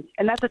pollutants.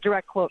 And that's a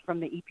direct quote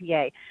from the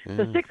EPA.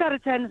 So 6 out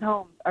of 10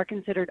 homes are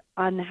considered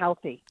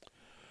unhealthy.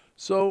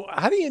 So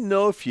how do you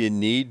know if you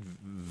need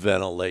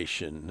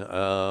ventilation?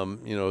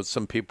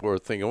 Some people are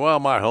thinking, well,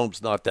 my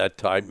home's not that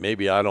tight.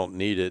 Maybe I don't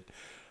need it.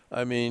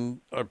 I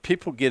mean, are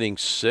people getting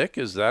sick?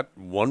 Is that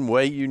one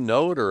way you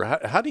know it? Or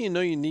how do you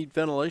know you need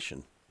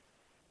ventilation?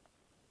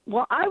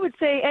 Well, I would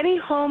say any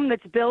home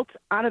that's built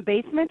on a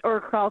basement or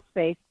a crawl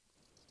space,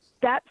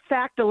 that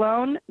fact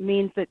alone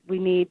means that we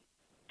need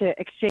to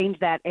exchange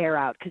that air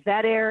out, because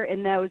that air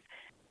in those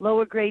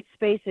lower grade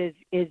spaces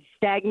is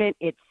stagnant,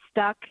 it's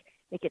stuck,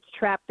 it gets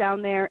trapped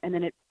down there, and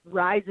then it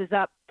rises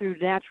up through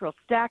the natural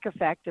stack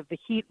effect of the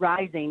heat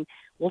rising,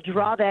 will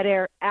draw that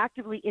air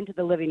actively into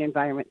the living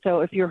environment.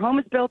 So if your home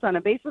is built on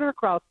a basement or a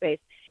crawl space,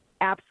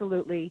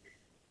 absolutely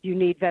you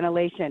need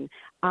ventilation.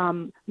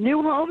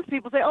 New homes,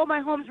 people say, oh,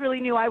 my home's really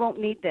new, I won't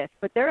need this.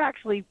 But they're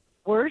actually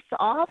worse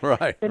off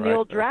than the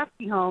old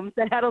drafty homes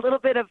that had a little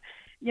bit of,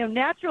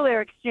 natural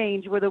air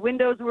exchange where the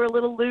windows were a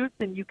little loose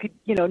and you could,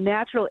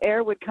 natural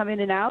air would come in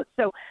and out.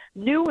 So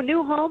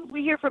new homes,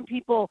 we hear from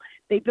people,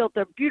 they built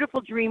their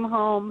beautiful dream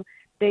home,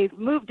 they've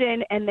moved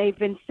in and they've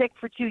been sick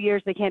for 2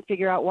 years, they can't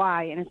figure out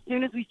why. And as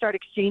soon as we start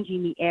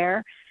exchanging the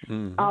air,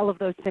 all of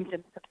those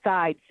symptoms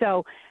subside.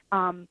 So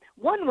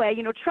one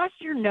way, trust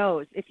your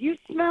nose. If you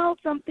smell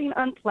something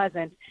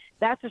unpleasant,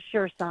 that's a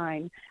sure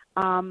sign.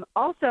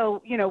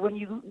 Also, when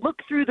you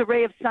look through the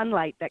ray of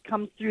sunlight that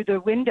comes through the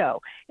window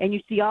and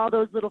you see all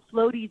those little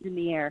floaties in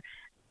the air,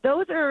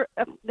 those are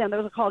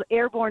called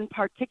airborne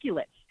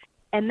particulates.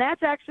 And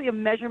that's actually a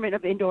measurement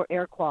of indoor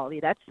air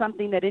quality. That's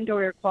something that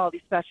indoor air quality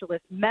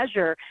specialists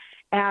measure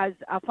as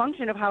a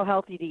function of how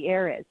healthy the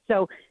air is.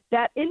 So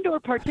that indoor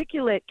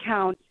particulate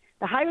count,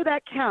 the higher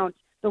that count,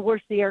 the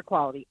worse the air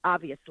quality,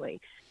 obviously.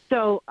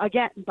 So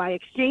again, by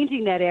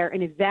exchanging that air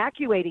and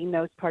evacuating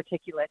those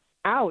particulates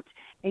out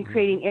and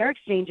creating air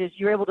exchanges,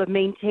 you're able to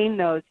maintain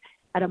those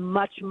at a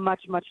much,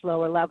 much, much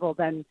lower level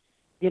than,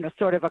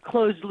 sort of a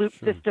closed loop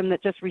system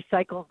that just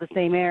recycles the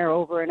same air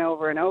over and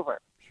over and over.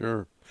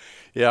 Sure.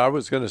 Yeah, I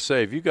was going to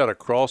say, if you got a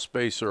crawl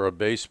space or a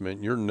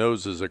basement, your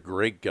nose is a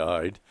great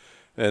guide.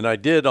 And I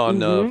did on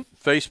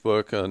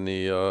Facebook, on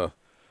the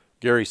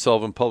Gary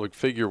Sullivan Public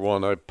Figure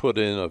one, I put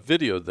in a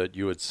video that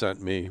you had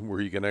sent me where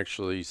you can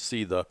actually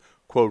see the,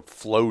 quote,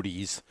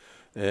 floaties.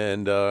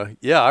 And,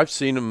 I've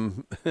seen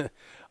them.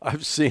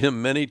 I've seen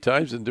them many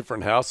times in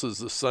different houses,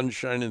 the sun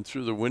shining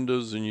through the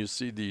windows, and you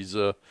see these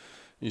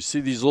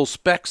little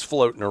specks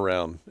floating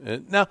around.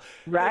 And now,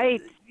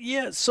 right.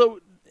 Yeah, so,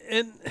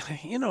 and,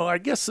 I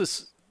guess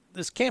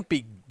this can't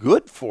be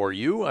good for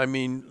you. I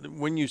mean,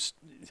 when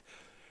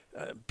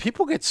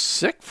people get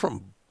sick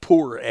from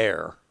poor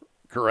air,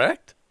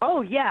 correct?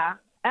 Oh, yeah,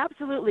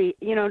 absolutely.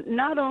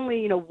 Not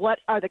only, what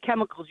are the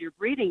chemicals you're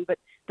breathing, but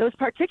those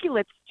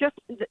particulates, just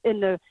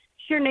in the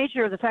sheer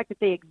nature of the fact that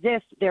they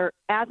exist, they're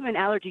asthma and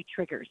allergy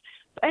triggers.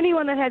 So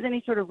anyone that has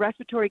any sort of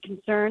respiratory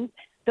concerns,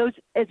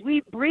 as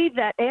we breathe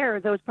that air,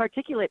 those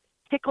particulates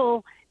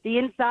tickle the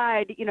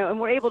inside, and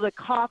we're able to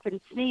cough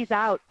and sneeze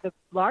out the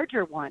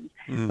larger ones.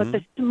 But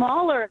the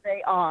smaller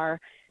they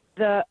are,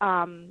 the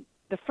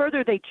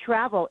further they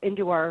travel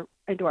into our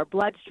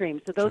bloodstream.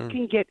 So those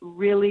can get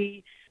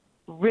really,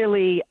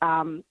 really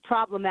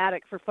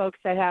problematic for folks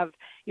that have,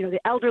 the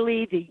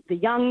elderly, the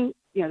young,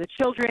 the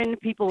children,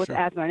 people with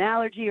asthma and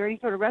allergy or any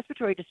sort of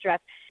respiratory distress.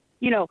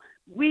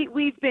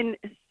 We've been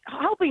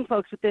helping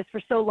folks with this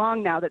for so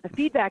long now that the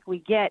feedback we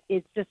get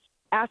is just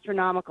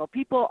astronomical.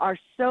 People are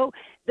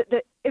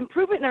the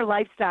improvement in their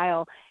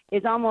lifestyle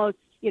is almost,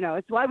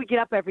 it's why we get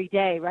up every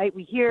day, right?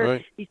 We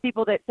hear these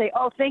people that say,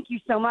 oh, thank you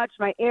so much.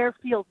 My air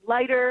feels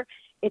lighter.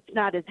 It's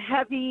not as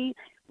heavy.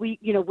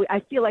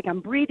 I feel like I'm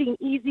breathing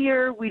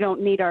easier. We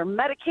don't need our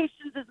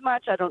medications as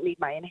much. I don't need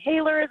my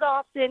inhaler as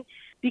often,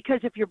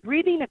 because if you're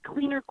breathing a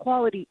cleaner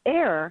quality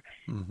air,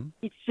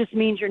 it just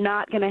means you're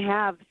not going to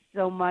have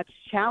so much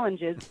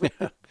challenges with,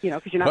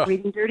 because you're not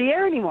breathing dirty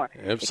air anymore.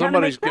 If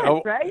somebody's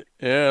got, right?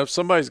 Yeah, if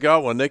somebody's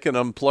got one, they can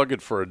unplug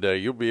it for a day.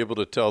 You'll be able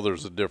to tell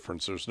there's a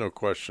difference. There's no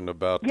question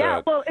about that.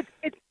 Yeah, well,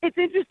 it's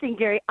interesting,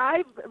 Gary.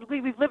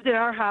 We've lived in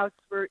our house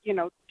for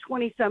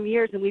 20 some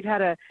years, and we've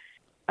had an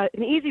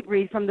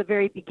EZBreathe from the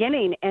very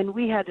beginning, and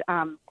we had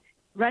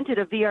rented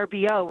a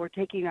VRBO. We're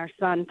taking our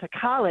son to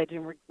college,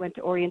 and we went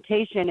to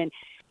orientation, and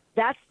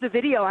that's the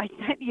video I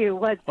sent you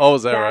was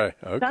is that right?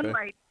 Okay.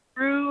 Sunlight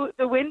through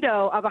the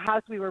window of a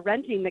house we were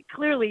renting that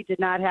clearly did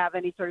not have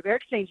any sort of air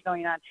exchange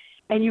going on,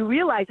 and you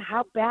realize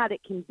how bad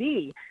it can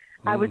be.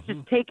 I was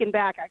just taken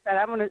back. I said,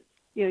 I'm going to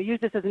use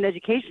this as an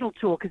educational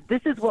tool, because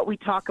this is what we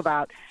talk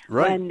about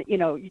when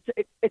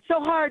it's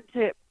so hard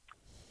to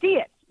see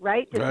it.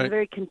 Right? This is a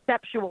very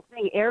conceptual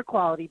thing, air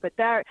quality. But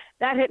that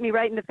hit me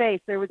right in the face.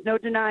 There was no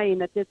denying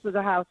that this was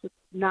a house with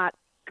not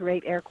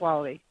great air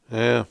quality.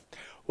 Yeah.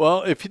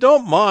 Well, if you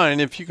don't mind,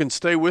 if you can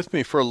stay with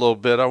me for a little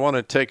bit, I want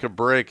to take a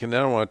break, and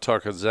then I want to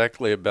talk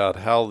exactly about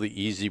how the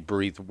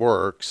EZBreathe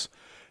works.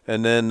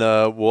 And then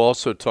we'll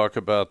also talk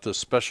about the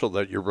special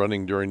that you're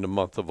running during the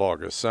month of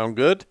August. Sound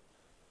good?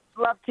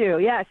 Love to.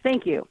 Yes,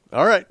 thank you.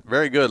 All right.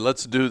 Very good.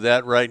 Let's do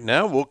that right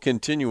now. We'll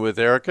continue with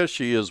Erica.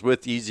 She is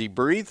with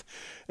EZBreathe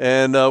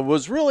and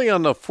was really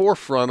on the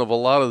forefront of a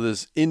lot of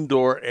this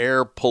indoor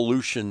air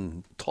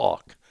pollution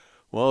talk.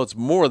 Well, it's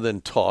more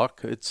than talk.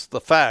 It's the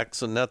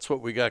facts, and that's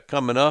what we got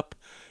coming up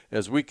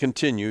as we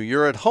continue.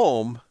 You're at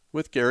home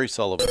with Gary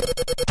Sullivan.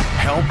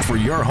 Help for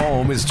your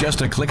home is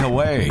just a click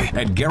away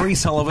at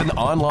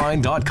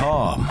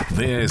GarySullivanOnline.com.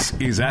 This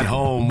is At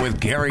Home with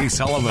Gary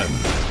Sullivan.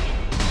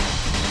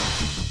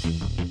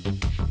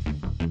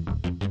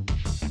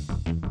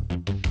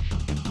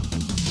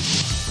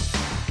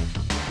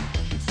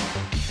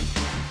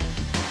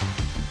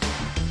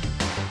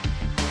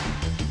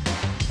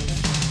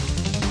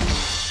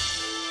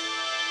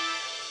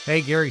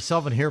 Hey, Gary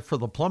Sullivan here for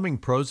the plumbing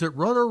pros at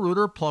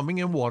Roto-Rooter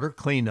Plumbing and Water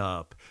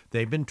Cleanup.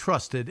 They've been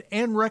trusted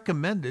and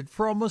recommended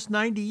for almost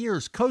 90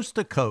 years, coast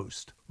to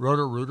coast.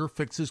 Roto-Rooter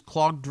fixes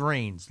clogged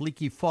drains,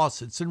 leaky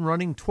faucets, and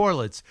running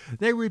toilets.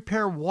 They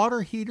repair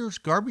water heaters,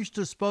 garbage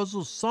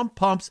disposals, sump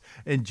pumps,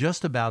 and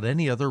just about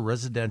any other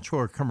residential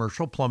or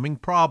commercial plumbing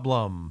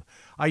problem.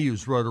 I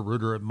use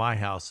Roto-Rooter at my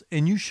house,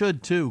 and you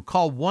should too.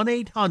 Call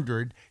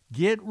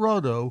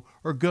 1-800-GET-ROTO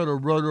or go to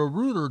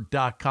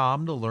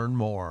rotorooter.com to learn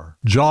more.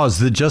 Jaws,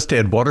 the Just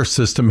Add Water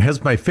system,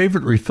 has my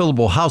favorite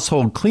refillable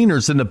household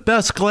cleaners and the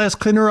best glass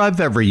cleaner I've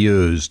ever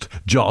used.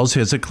 Jaws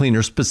has a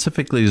cleaner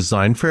specifically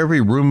designed for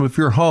every room of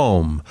your home.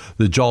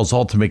 The Jaws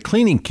Ultimate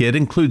Cleaning Kit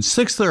includes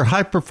 6 of their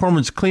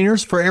high-performance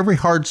cleaners for every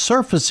hard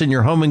surface in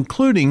your home,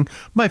 including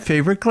my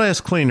favorite glass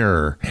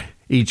cleaner.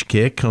 Each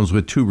kit comes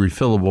with 2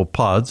 refillable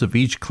pods of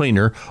each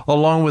cleaner,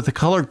 along with the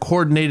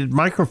color-coordinated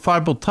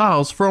microfiber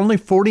towels for only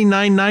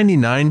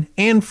 $49.99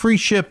 and free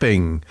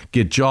shipping.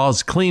 Get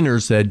Jaws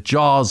cleaners at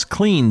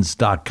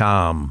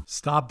jawscleans.com.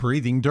 Stop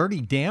breathing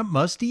dirty, damp,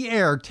 musty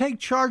air. Take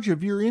charge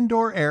of your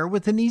indoor air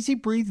with an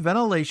EZBreathe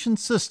ventilation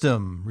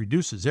system.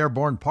 Reduces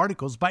airborne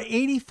particles by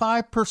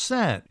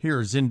 85%.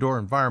 Here's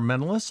indoor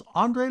environmentalist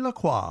Andre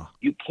Lacroix.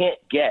 You can't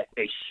get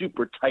a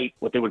super tight,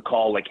 what they would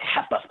call like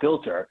HEPA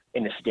filter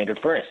in a standard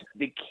furnace.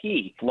 The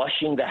key,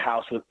 flushing the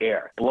house with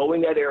air,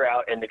 blowing that air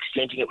out and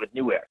exchanging it with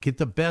new air. Get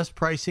the best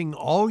pricing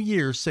all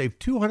year. Save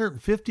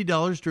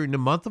 $250 during the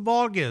month of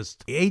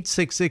August.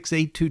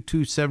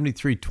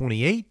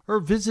 866-822-7328 or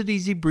visit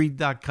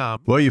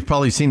EZBreathe.com. Well, you've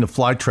probably seen the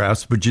fly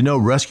traps, but you know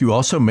Rescue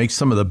also makes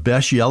some of the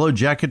best yellow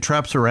jacket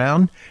traps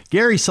around?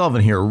 Gary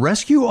Sullivan here.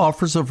 Rescue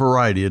offers a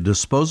variety of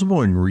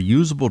disposable and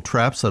reusable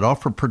traps that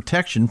offer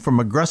protection from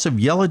aggressive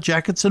yellow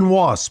jackets and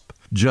wasps.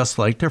 Just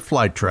like their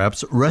fly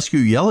traps,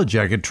 Rescue Yellow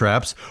Jacket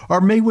traps are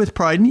made with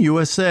pride in the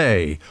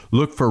USA.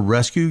 Look for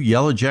Rescue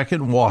Yellow Jacket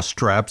and wasp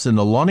traps in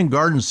the lawn and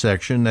garden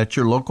section at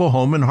your local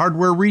home and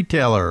hardware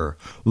retailer.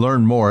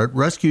 Learn more at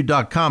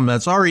rescue.com.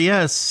 That's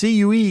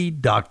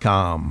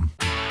rescue.com.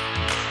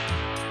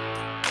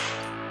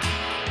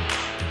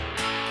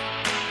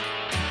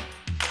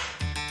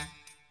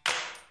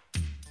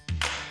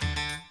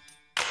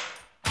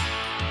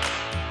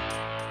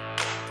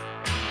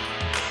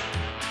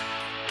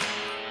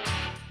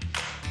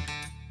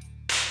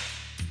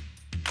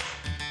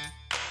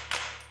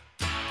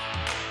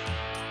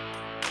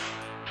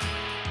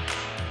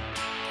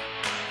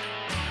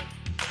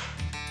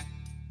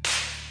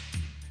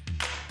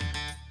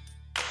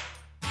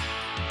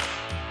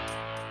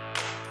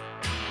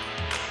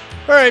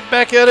 All right,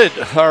 back at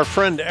it. Our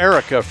friend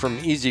Erica from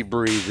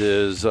EZBreathe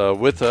is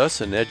with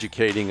us and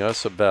educating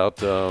us about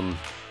the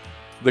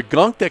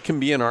gunk that can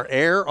be in our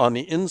air on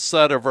the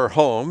inside of our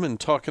home and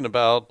talking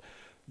about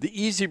the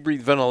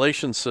EZBreathe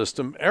ventilation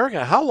system.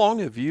 Erica, how long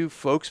have you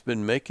folks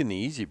been making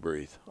the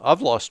EZBreathe?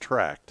 I've lost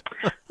track.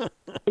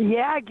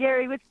 Yeah,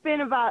 Gary, it's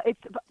about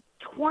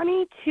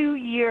 22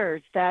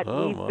 years that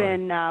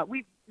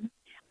we've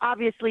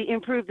obviously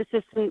improved the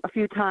system a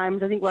few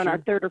times. I think we're on our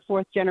 3rd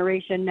or 4th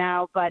generation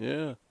now, but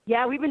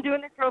yeah, we've been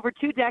doing this for over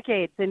 2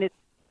 decades, and it's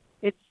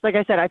like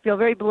I said, I feel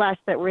very blessed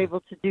that we're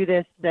able to do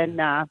this and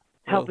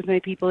help as many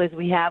people as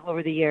we have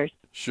over the years.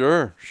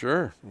 Sure.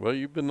 Well,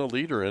 you've been the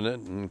leader in it,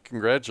 and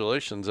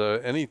congratulations.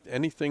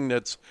 Anything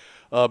that's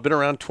been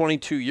around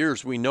 22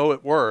 years, we know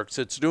it works.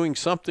 It's doing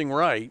something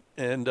right.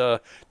 And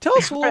tell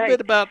us a little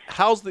bit about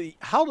how the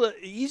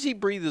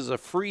EZBreathe is a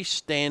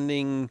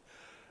freestanding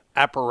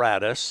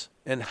apparatus,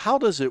 and how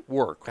does it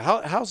work?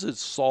 How does it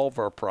solve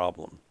our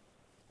problem?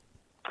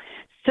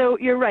 So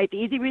you're right. The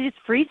EZBreathe is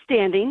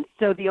freestanding.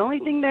 So the only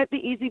thing that the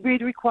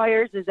EZBreathe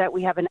requires is that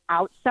we have an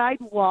outside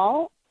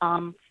wall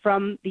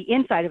from the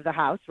inside of the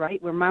house,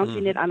 right? We're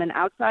mounting it on an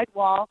outside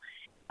wall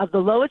of the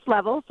lowest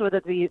level, so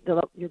that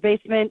your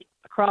basement,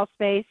 a crawl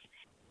space,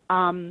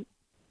 and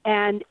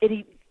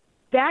it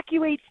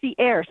evacuates the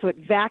air. So it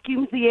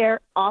vacuums the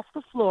air off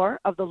the floor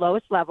of the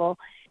lowest level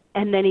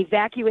and then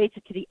evacuates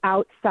it to the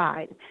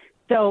outside.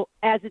 So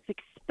as it's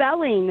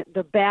expelling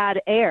the bad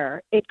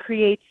air, it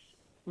creates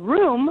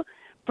room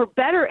for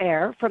better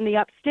air from the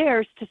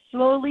upstairs to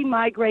slowly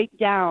migrate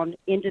down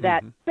into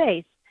that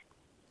space.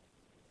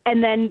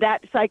 And then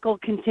that cycle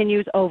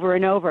continues over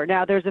and over.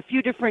 Now, there's a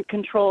few different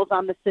controls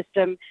on the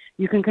system.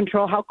 You can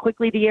control how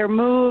quickly the air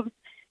moves.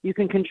 You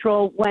can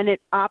control when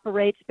it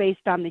operates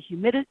based on the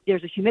humidity.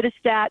 There's a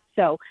humidistat,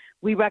 so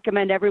we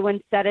recommend everyone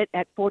set it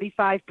at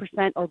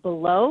 45% or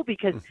below,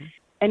 because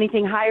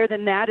anything higher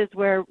than that is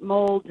where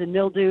molds and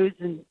mildews,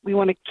 and we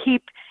want to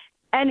keep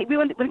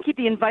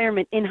the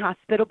environment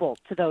inhospitable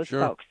to those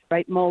folks,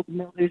 right? Mold,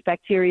 mildews,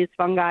 bacteria,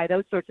 fungi,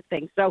 those sorts of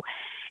things. So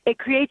it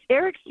creates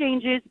air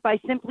exchanges by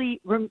simply,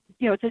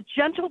 it's a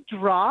gentle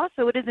draw,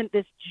 so it isn't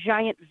this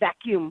giant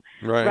vacuum,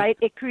 right?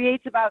 It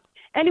creates about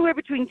anywhere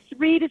between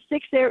 3 to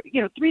 6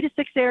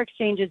 air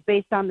exchanges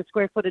based on the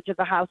square footage of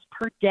the house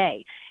per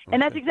day.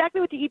 And that's exactly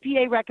what the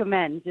EPA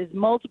recommends, is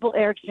multiple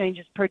air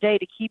exchanges per day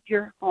to keep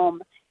your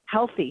home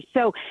healthy.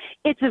 So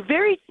it's a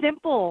very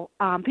simple,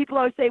 people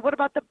always say, what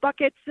about the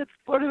buckets?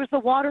 Where does the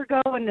water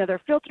go? And are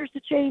there filters to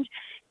change?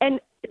 And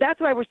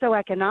that's why we're so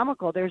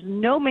economical. There's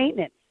no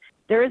maintenance.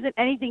 there isn't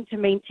anything to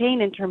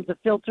maintain in terms of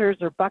filters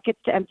or buckets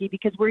to empty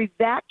because we're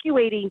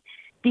evacuating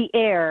the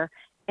air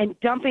and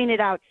dumping it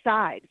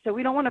outside. So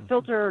we don't want to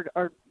filter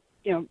or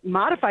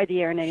modify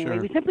the air in any way.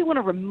 We simply want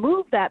to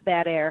remove that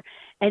bad air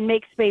and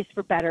make space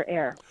for better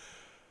air.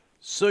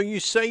 So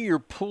you say you're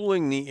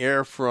pulling the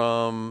air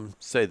from,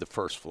 say, the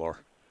first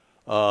floor.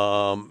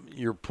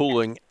 You're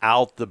pulling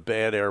out the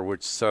bad air,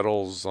 which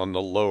settles on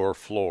the lower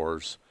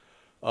floors.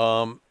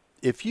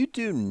 If you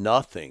do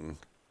nothing,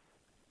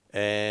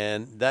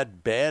 and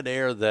that bad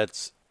air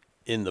that's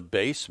in the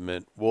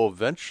basement will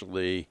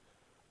eventually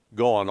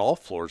go on all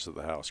floors of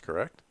the house,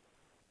 correct?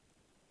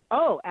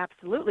 Oh,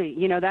 absolutely.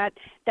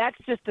 That's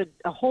just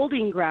a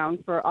holding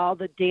ground for all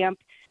the damp,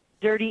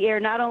 dirty air,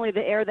 not only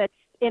the air that's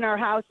in our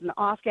house and the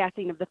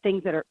off-gassing of the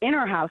things that are in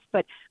our house,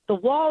 but the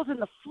walls and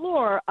the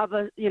floor of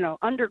a,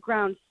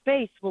 underground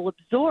space will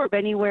absorb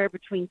anywhere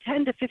between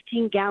 10 to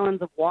 15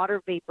 gallons of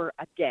water vapor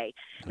a day.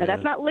 Now,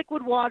 that's not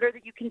liquid water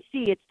that you can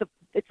see.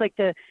 It's like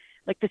the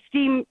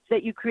steam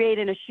that you create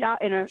in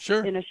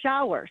a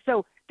shower.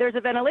 So there's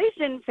a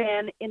ventilation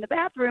fan in the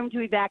bathroom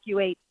to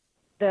evacuate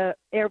the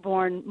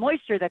airborne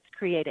moisture that's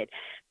created.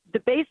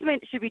 The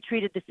basement should be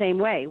treated the same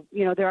way.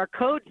 There are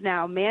codes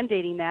now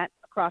mandating that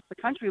across the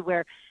country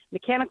where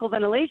mechanical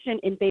ventilation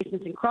in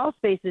basements and crawl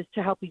spaces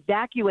to help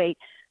evacuate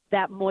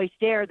that moist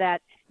air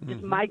that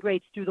just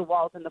migrates through the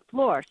walls and the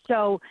floor.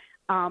 So,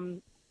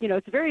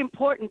 it's very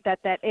important that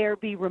air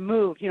be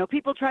removed.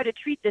 People try to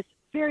treat this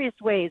various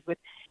ways with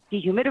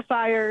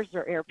dehumidifiers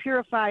or air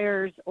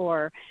purifiers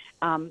or,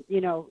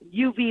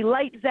 UV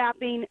light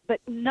zapping, but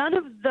none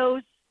of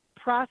those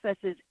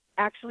processes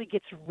actually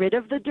gets rid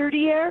of the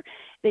dirty air.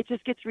 It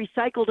just gets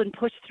recycled and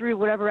pushed through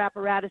whatever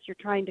apparatus you're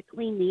trying to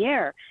clean the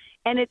air.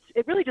 And it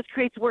really just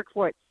creates work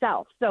for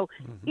itself. So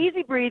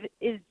EZBreathe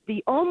is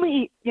the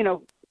only,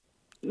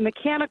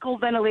 mechanical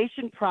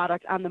ventilation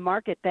product on the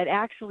market that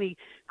actually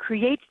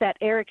creates that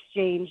air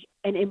exchange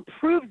and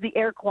improves the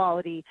air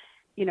quality,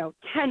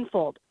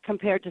 tenfold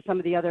compared to some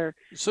of the other.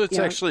 So it's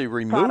actually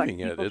removing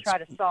it.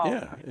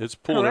 It's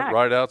pulling it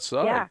right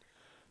outside. Yeah.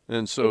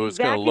 And so it's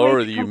going to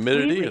lower the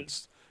humidity.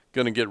 It's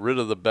going to get rid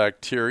of the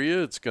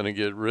bacteria. It's going to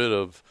get rid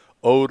of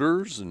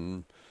odors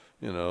and,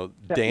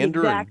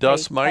 dander and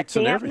dust mites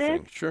and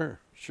everything. Sure.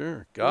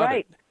 Got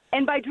it.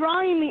 And by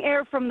drawing the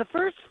air from the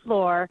first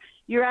floor,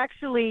 you're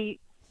actually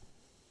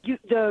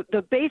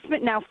the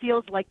basement now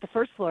feels like the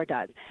first floor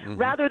does,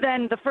 rather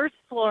than the first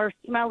floor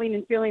smelling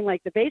and feeling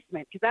like the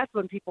basement, because that's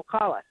when people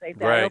call us. They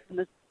say, I open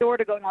the door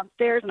to go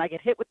downstairs and I get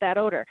hit with that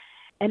odor.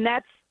 And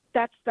that's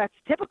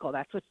typical.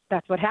 That's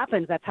what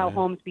happens. That's how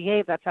homes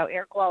behave. That's how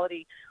air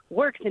quality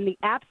works in the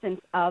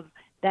absence of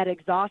that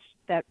exhaust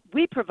that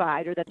we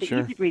provide or that the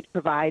EZBreathe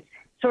provides.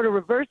 Sort of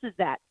reverses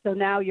that. So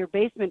now your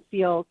basement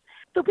feels.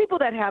 So people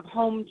that have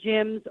home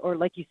gyms or,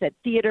 like you said,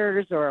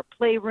 theaters or a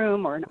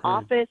playroom or an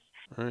office,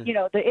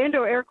 the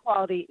indoor air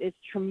quality is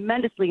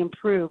tremendously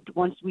improved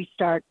once we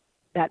start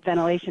that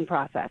ventilation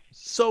process.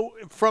 So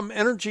from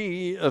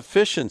energy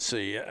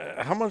efficiency,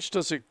 how much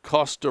does it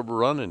cost to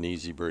run an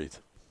EZBreathe?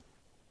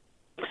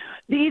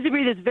 The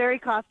EZBreathe is very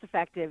cost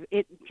effective.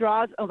 It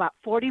draws about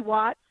 40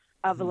 watts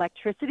of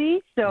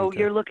electricity. So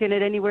you're looking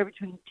at anywhere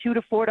between $2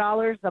 to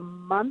 $4 a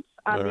month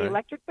on the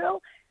electric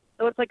bill.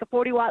 So it's like a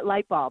 40-watt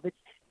light bulb. It's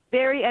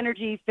very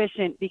energy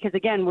efficient because,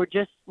 again, we're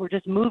just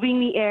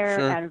moving the air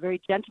at a very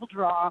gentle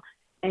draw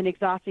and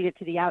exhausting it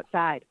to the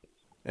outside.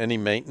 Any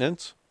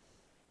maintenance?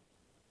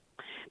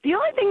 The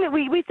only thing that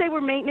we say we're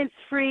maintenance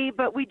free,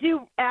 but we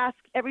do ask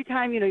every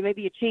time,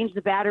 maybe you change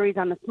the batteries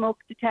on the smoke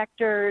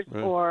detectors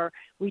or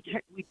we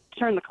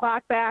turn the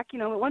clock back,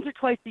 once or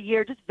twice a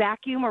year, just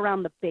vacuum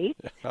around the base.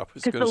 I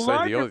was going to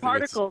say the other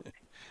particles.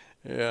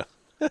 Yeah.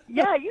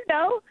 Yeah,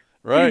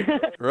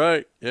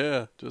 Right.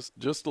 Yeah.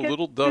 Just a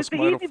little dust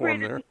might have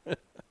formed there.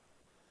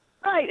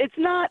 Right. It's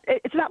not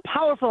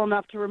powerful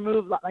enough to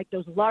remove like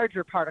those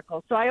larger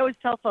particles. So I always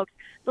tell folks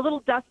the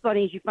little dust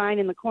bunnies you find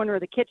in the corner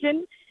of the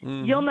kitchen,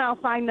 you'll now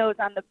find those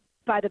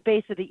by the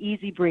base of the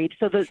EZBreathe.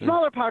 So the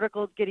smaller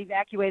particles get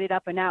evacuated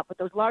up and out, but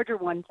those larger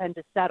ones tend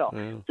to settle.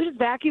 Yeah. So just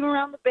vacuum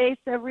around the base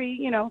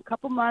every,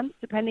 couple months,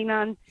 depending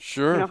on,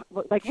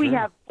 we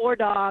have 4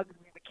 dogs,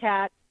 we have a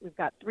cat, we've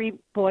got 3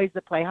 boys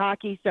that play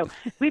hockey. So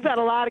we've got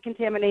a lot of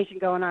contamination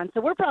going on.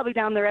 So we're probably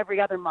down there every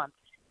other month.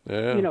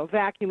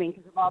 Vacuuming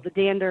because of all the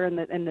dander and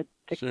the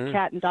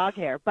cat and dog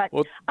hair. But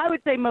I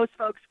would say most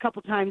folks a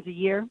couple times a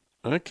year.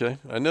 Okay.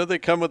 I know they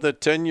come with a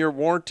 10-year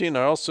warranty, and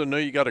I also know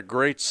you got a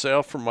great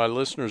sale for my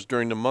listeners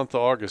during the month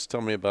of August.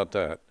 Tell me about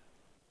that.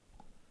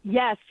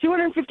 Yes,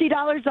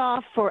 $250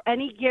 off for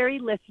any Gary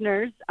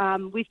listeners.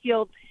 We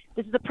feel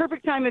this is the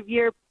perfect time of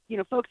year.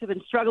 Folks have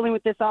been struggling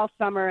with this all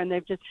summer, and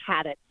they've just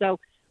had it. So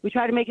we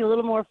try to make it a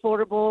little more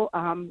affordable.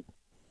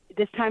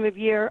 This time of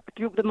year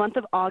through the month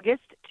of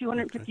August,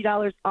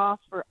 $250 off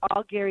for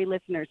all Gary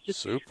listeners.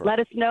 Just let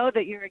us know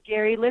that you're a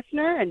Gary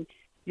listener and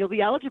you'll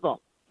be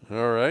eligible.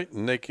 All right.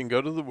 And they can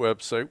go to the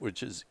website,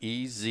 which is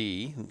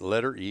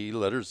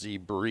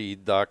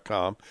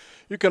EZBreathe.com.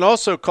 You can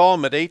also call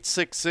them at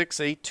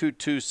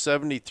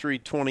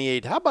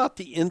 866-822-7328. How about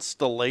the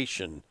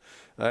installation?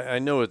 I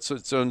know it's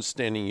its own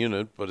standing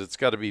unit, but it's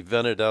got to be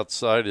vented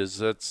outside. Is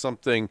that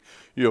something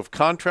you have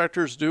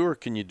contractors do, or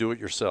can you do it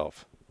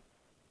yourself?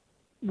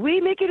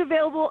 We make it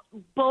available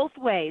both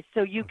ways.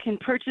 So you can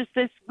purchase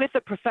this with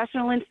a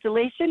professional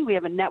installation. We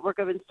have a network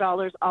of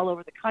installers all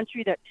over the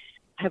country that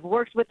have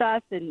worked with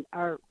us and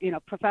are,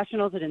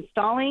 professionals at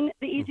installing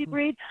the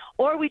EZBreathe.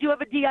 Or we do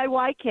have a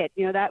DIY kit.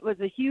 That was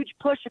a huge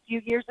push a few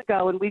years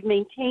ago, and we've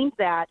maintained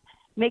that,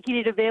 making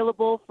it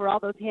available for all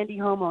those handy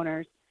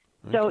homeowners.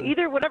 Okay. So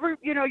either whatever,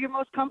 you're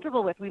most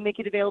comfortable with, we make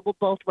it available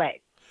both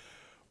ways.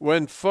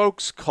 When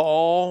folks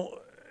call,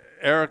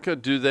 Erica,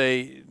 do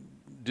they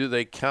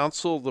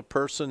counsel the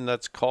person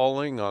that's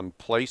calling on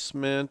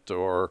placement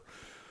or,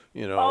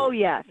 Oh,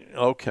 yes.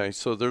 Okay,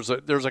 so there's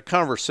a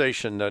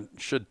conversation that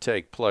should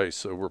take place.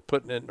 So we're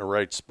putting it in the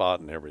right spot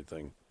and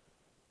everything.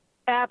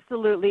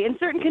 Absolutely. And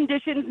certain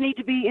conditions need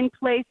to be in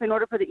place in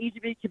order for the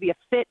EZBreathe to be a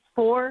fit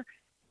for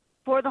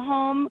the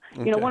home.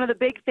 Okay. One of the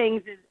big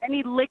things is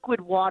any liquid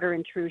water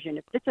intrusion.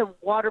 If it's a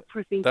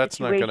waterproofing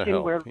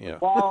situation where the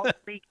walls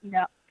leak,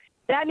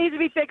 that needs to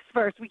be fixed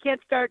first. We can't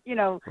start,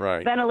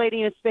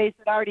 ventilating a space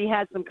that already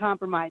has some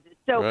compromises.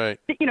 So,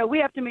 we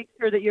have to make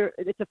sure that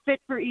it's a fit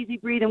for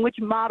EZBreathe and which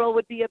model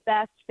would be a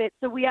best fit.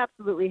 So we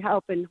absolutely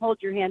help and hold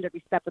your hand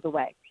every step of the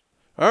way.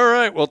 All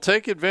right. Well,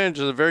 take advantage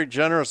of the very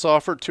generous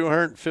offer,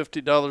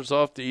 $250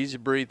 off the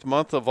EZBreathe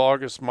month of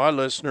August. My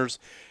listeners,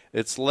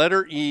 it's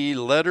letter E,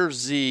 letter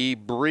Z,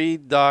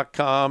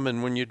 breathe.com.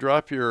 And when you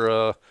drop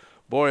your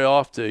boy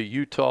off to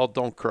Utah,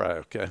 don't cry,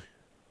 okay?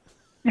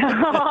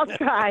 I'll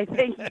try.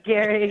 Thank you,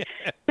 Gary.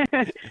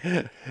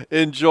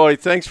 Enjoy.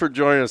 Thanks for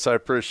joining us. I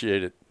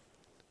appreciate it.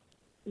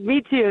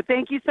 Me too.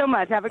 Thank you so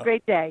much. Have a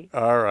great day.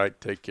 All right.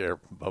 Take care.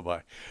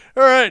 Bye-bye.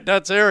 All right.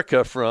 That's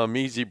Erica from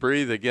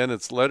EZBreathe. Again,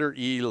 it's letter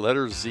E,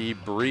 letter Z,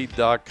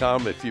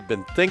 breathe.com. If you've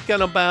been thinking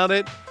about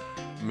it,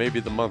 maybe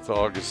the month of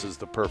August is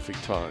the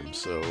perfect time.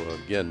 So,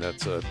 again,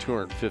 that's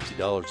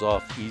 $250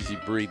 off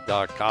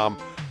EZBreathe.com.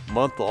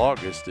 Month of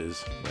August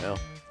is,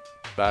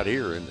 about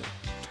here, isn't it?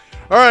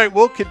 All right,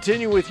 we'll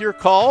continue with your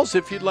calls.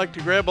 If you'd like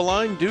to grab a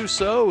line, do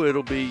so.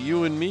 It'll be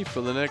you and me for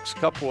the next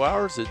couple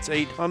hours. It's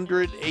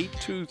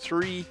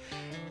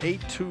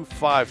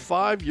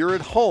 800-823-8255. You're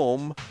at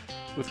home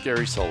with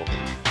Gary Sullivan.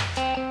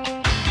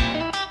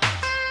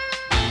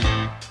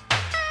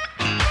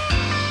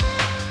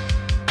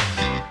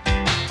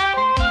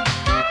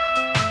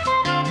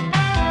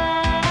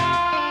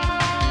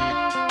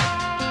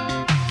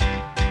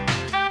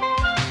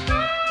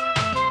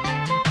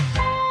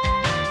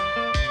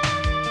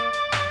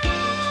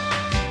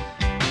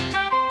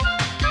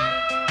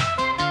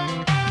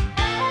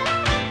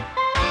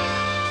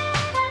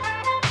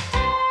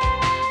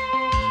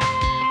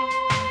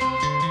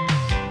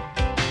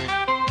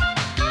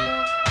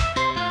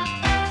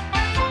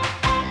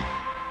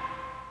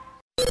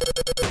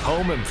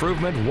 Home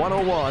Improvement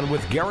 101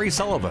 with Gary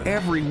Sullivan.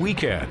 Every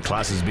weekend,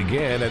 classes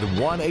begin at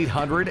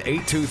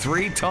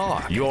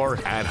 1-800-823-TALK. You're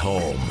at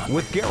home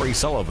with Gary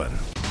Sullivan.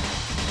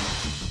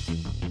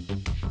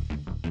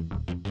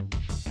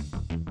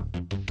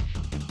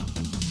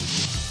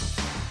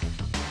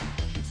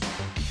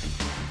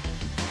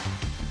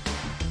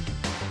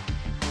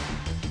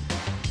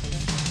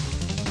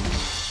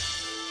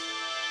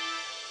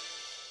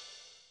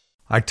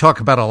 I talk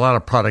about a lot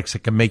of products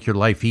that can make your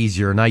life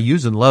easier, and I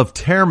use and love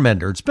Tear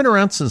Mender. It's been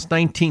around since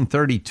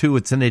 1932.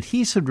 It's an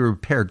adhesive to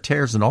repair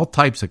tears in all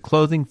types of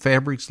clothing,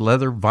 fabrics,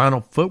 leather,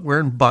 vinyl, footwear,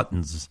 and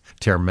buttons.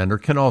 Tear Mender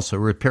can also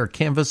repair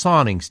canvas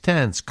awnings,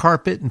 tents,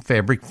 carpet, and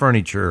fabric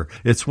furniture.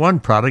 It's one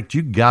product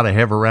you gotta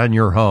have around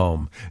your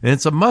home, and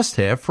it's a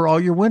must-have for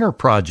all your winter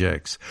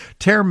projects.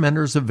 Tear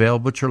Mender is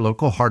available at your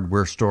local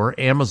hardware store,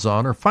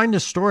 Amazon, or find a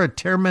store at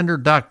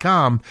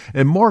tearmender.com,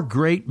 and more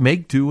great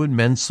make-do and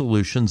mend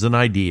solutions and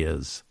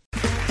ideas.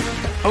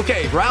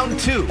 Okay, round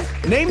two.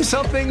 Name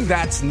something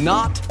that's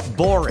not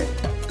boring.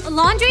 A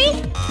laundry?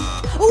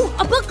 Ooh,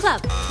 a book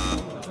club.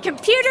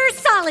 Computer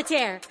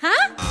solitaire,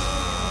 huh?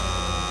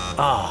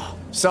 Ah,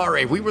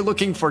 sorry, we were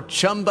looking for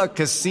Chumba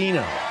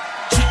Casino.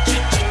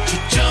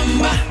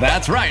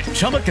 That's right,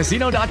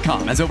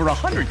 ChumbaCasino.com has over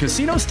 100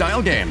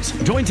 casino-style games.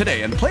 Join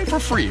today and play for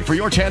free for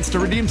your chance to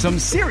redeem some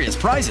serious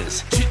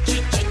prizes.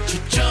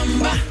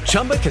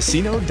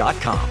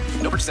 ChumbaCasino.com.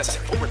 No purchase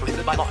necessary. Void where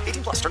prohibited by law.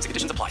 18+ terms and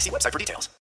conditions apply. See website for details.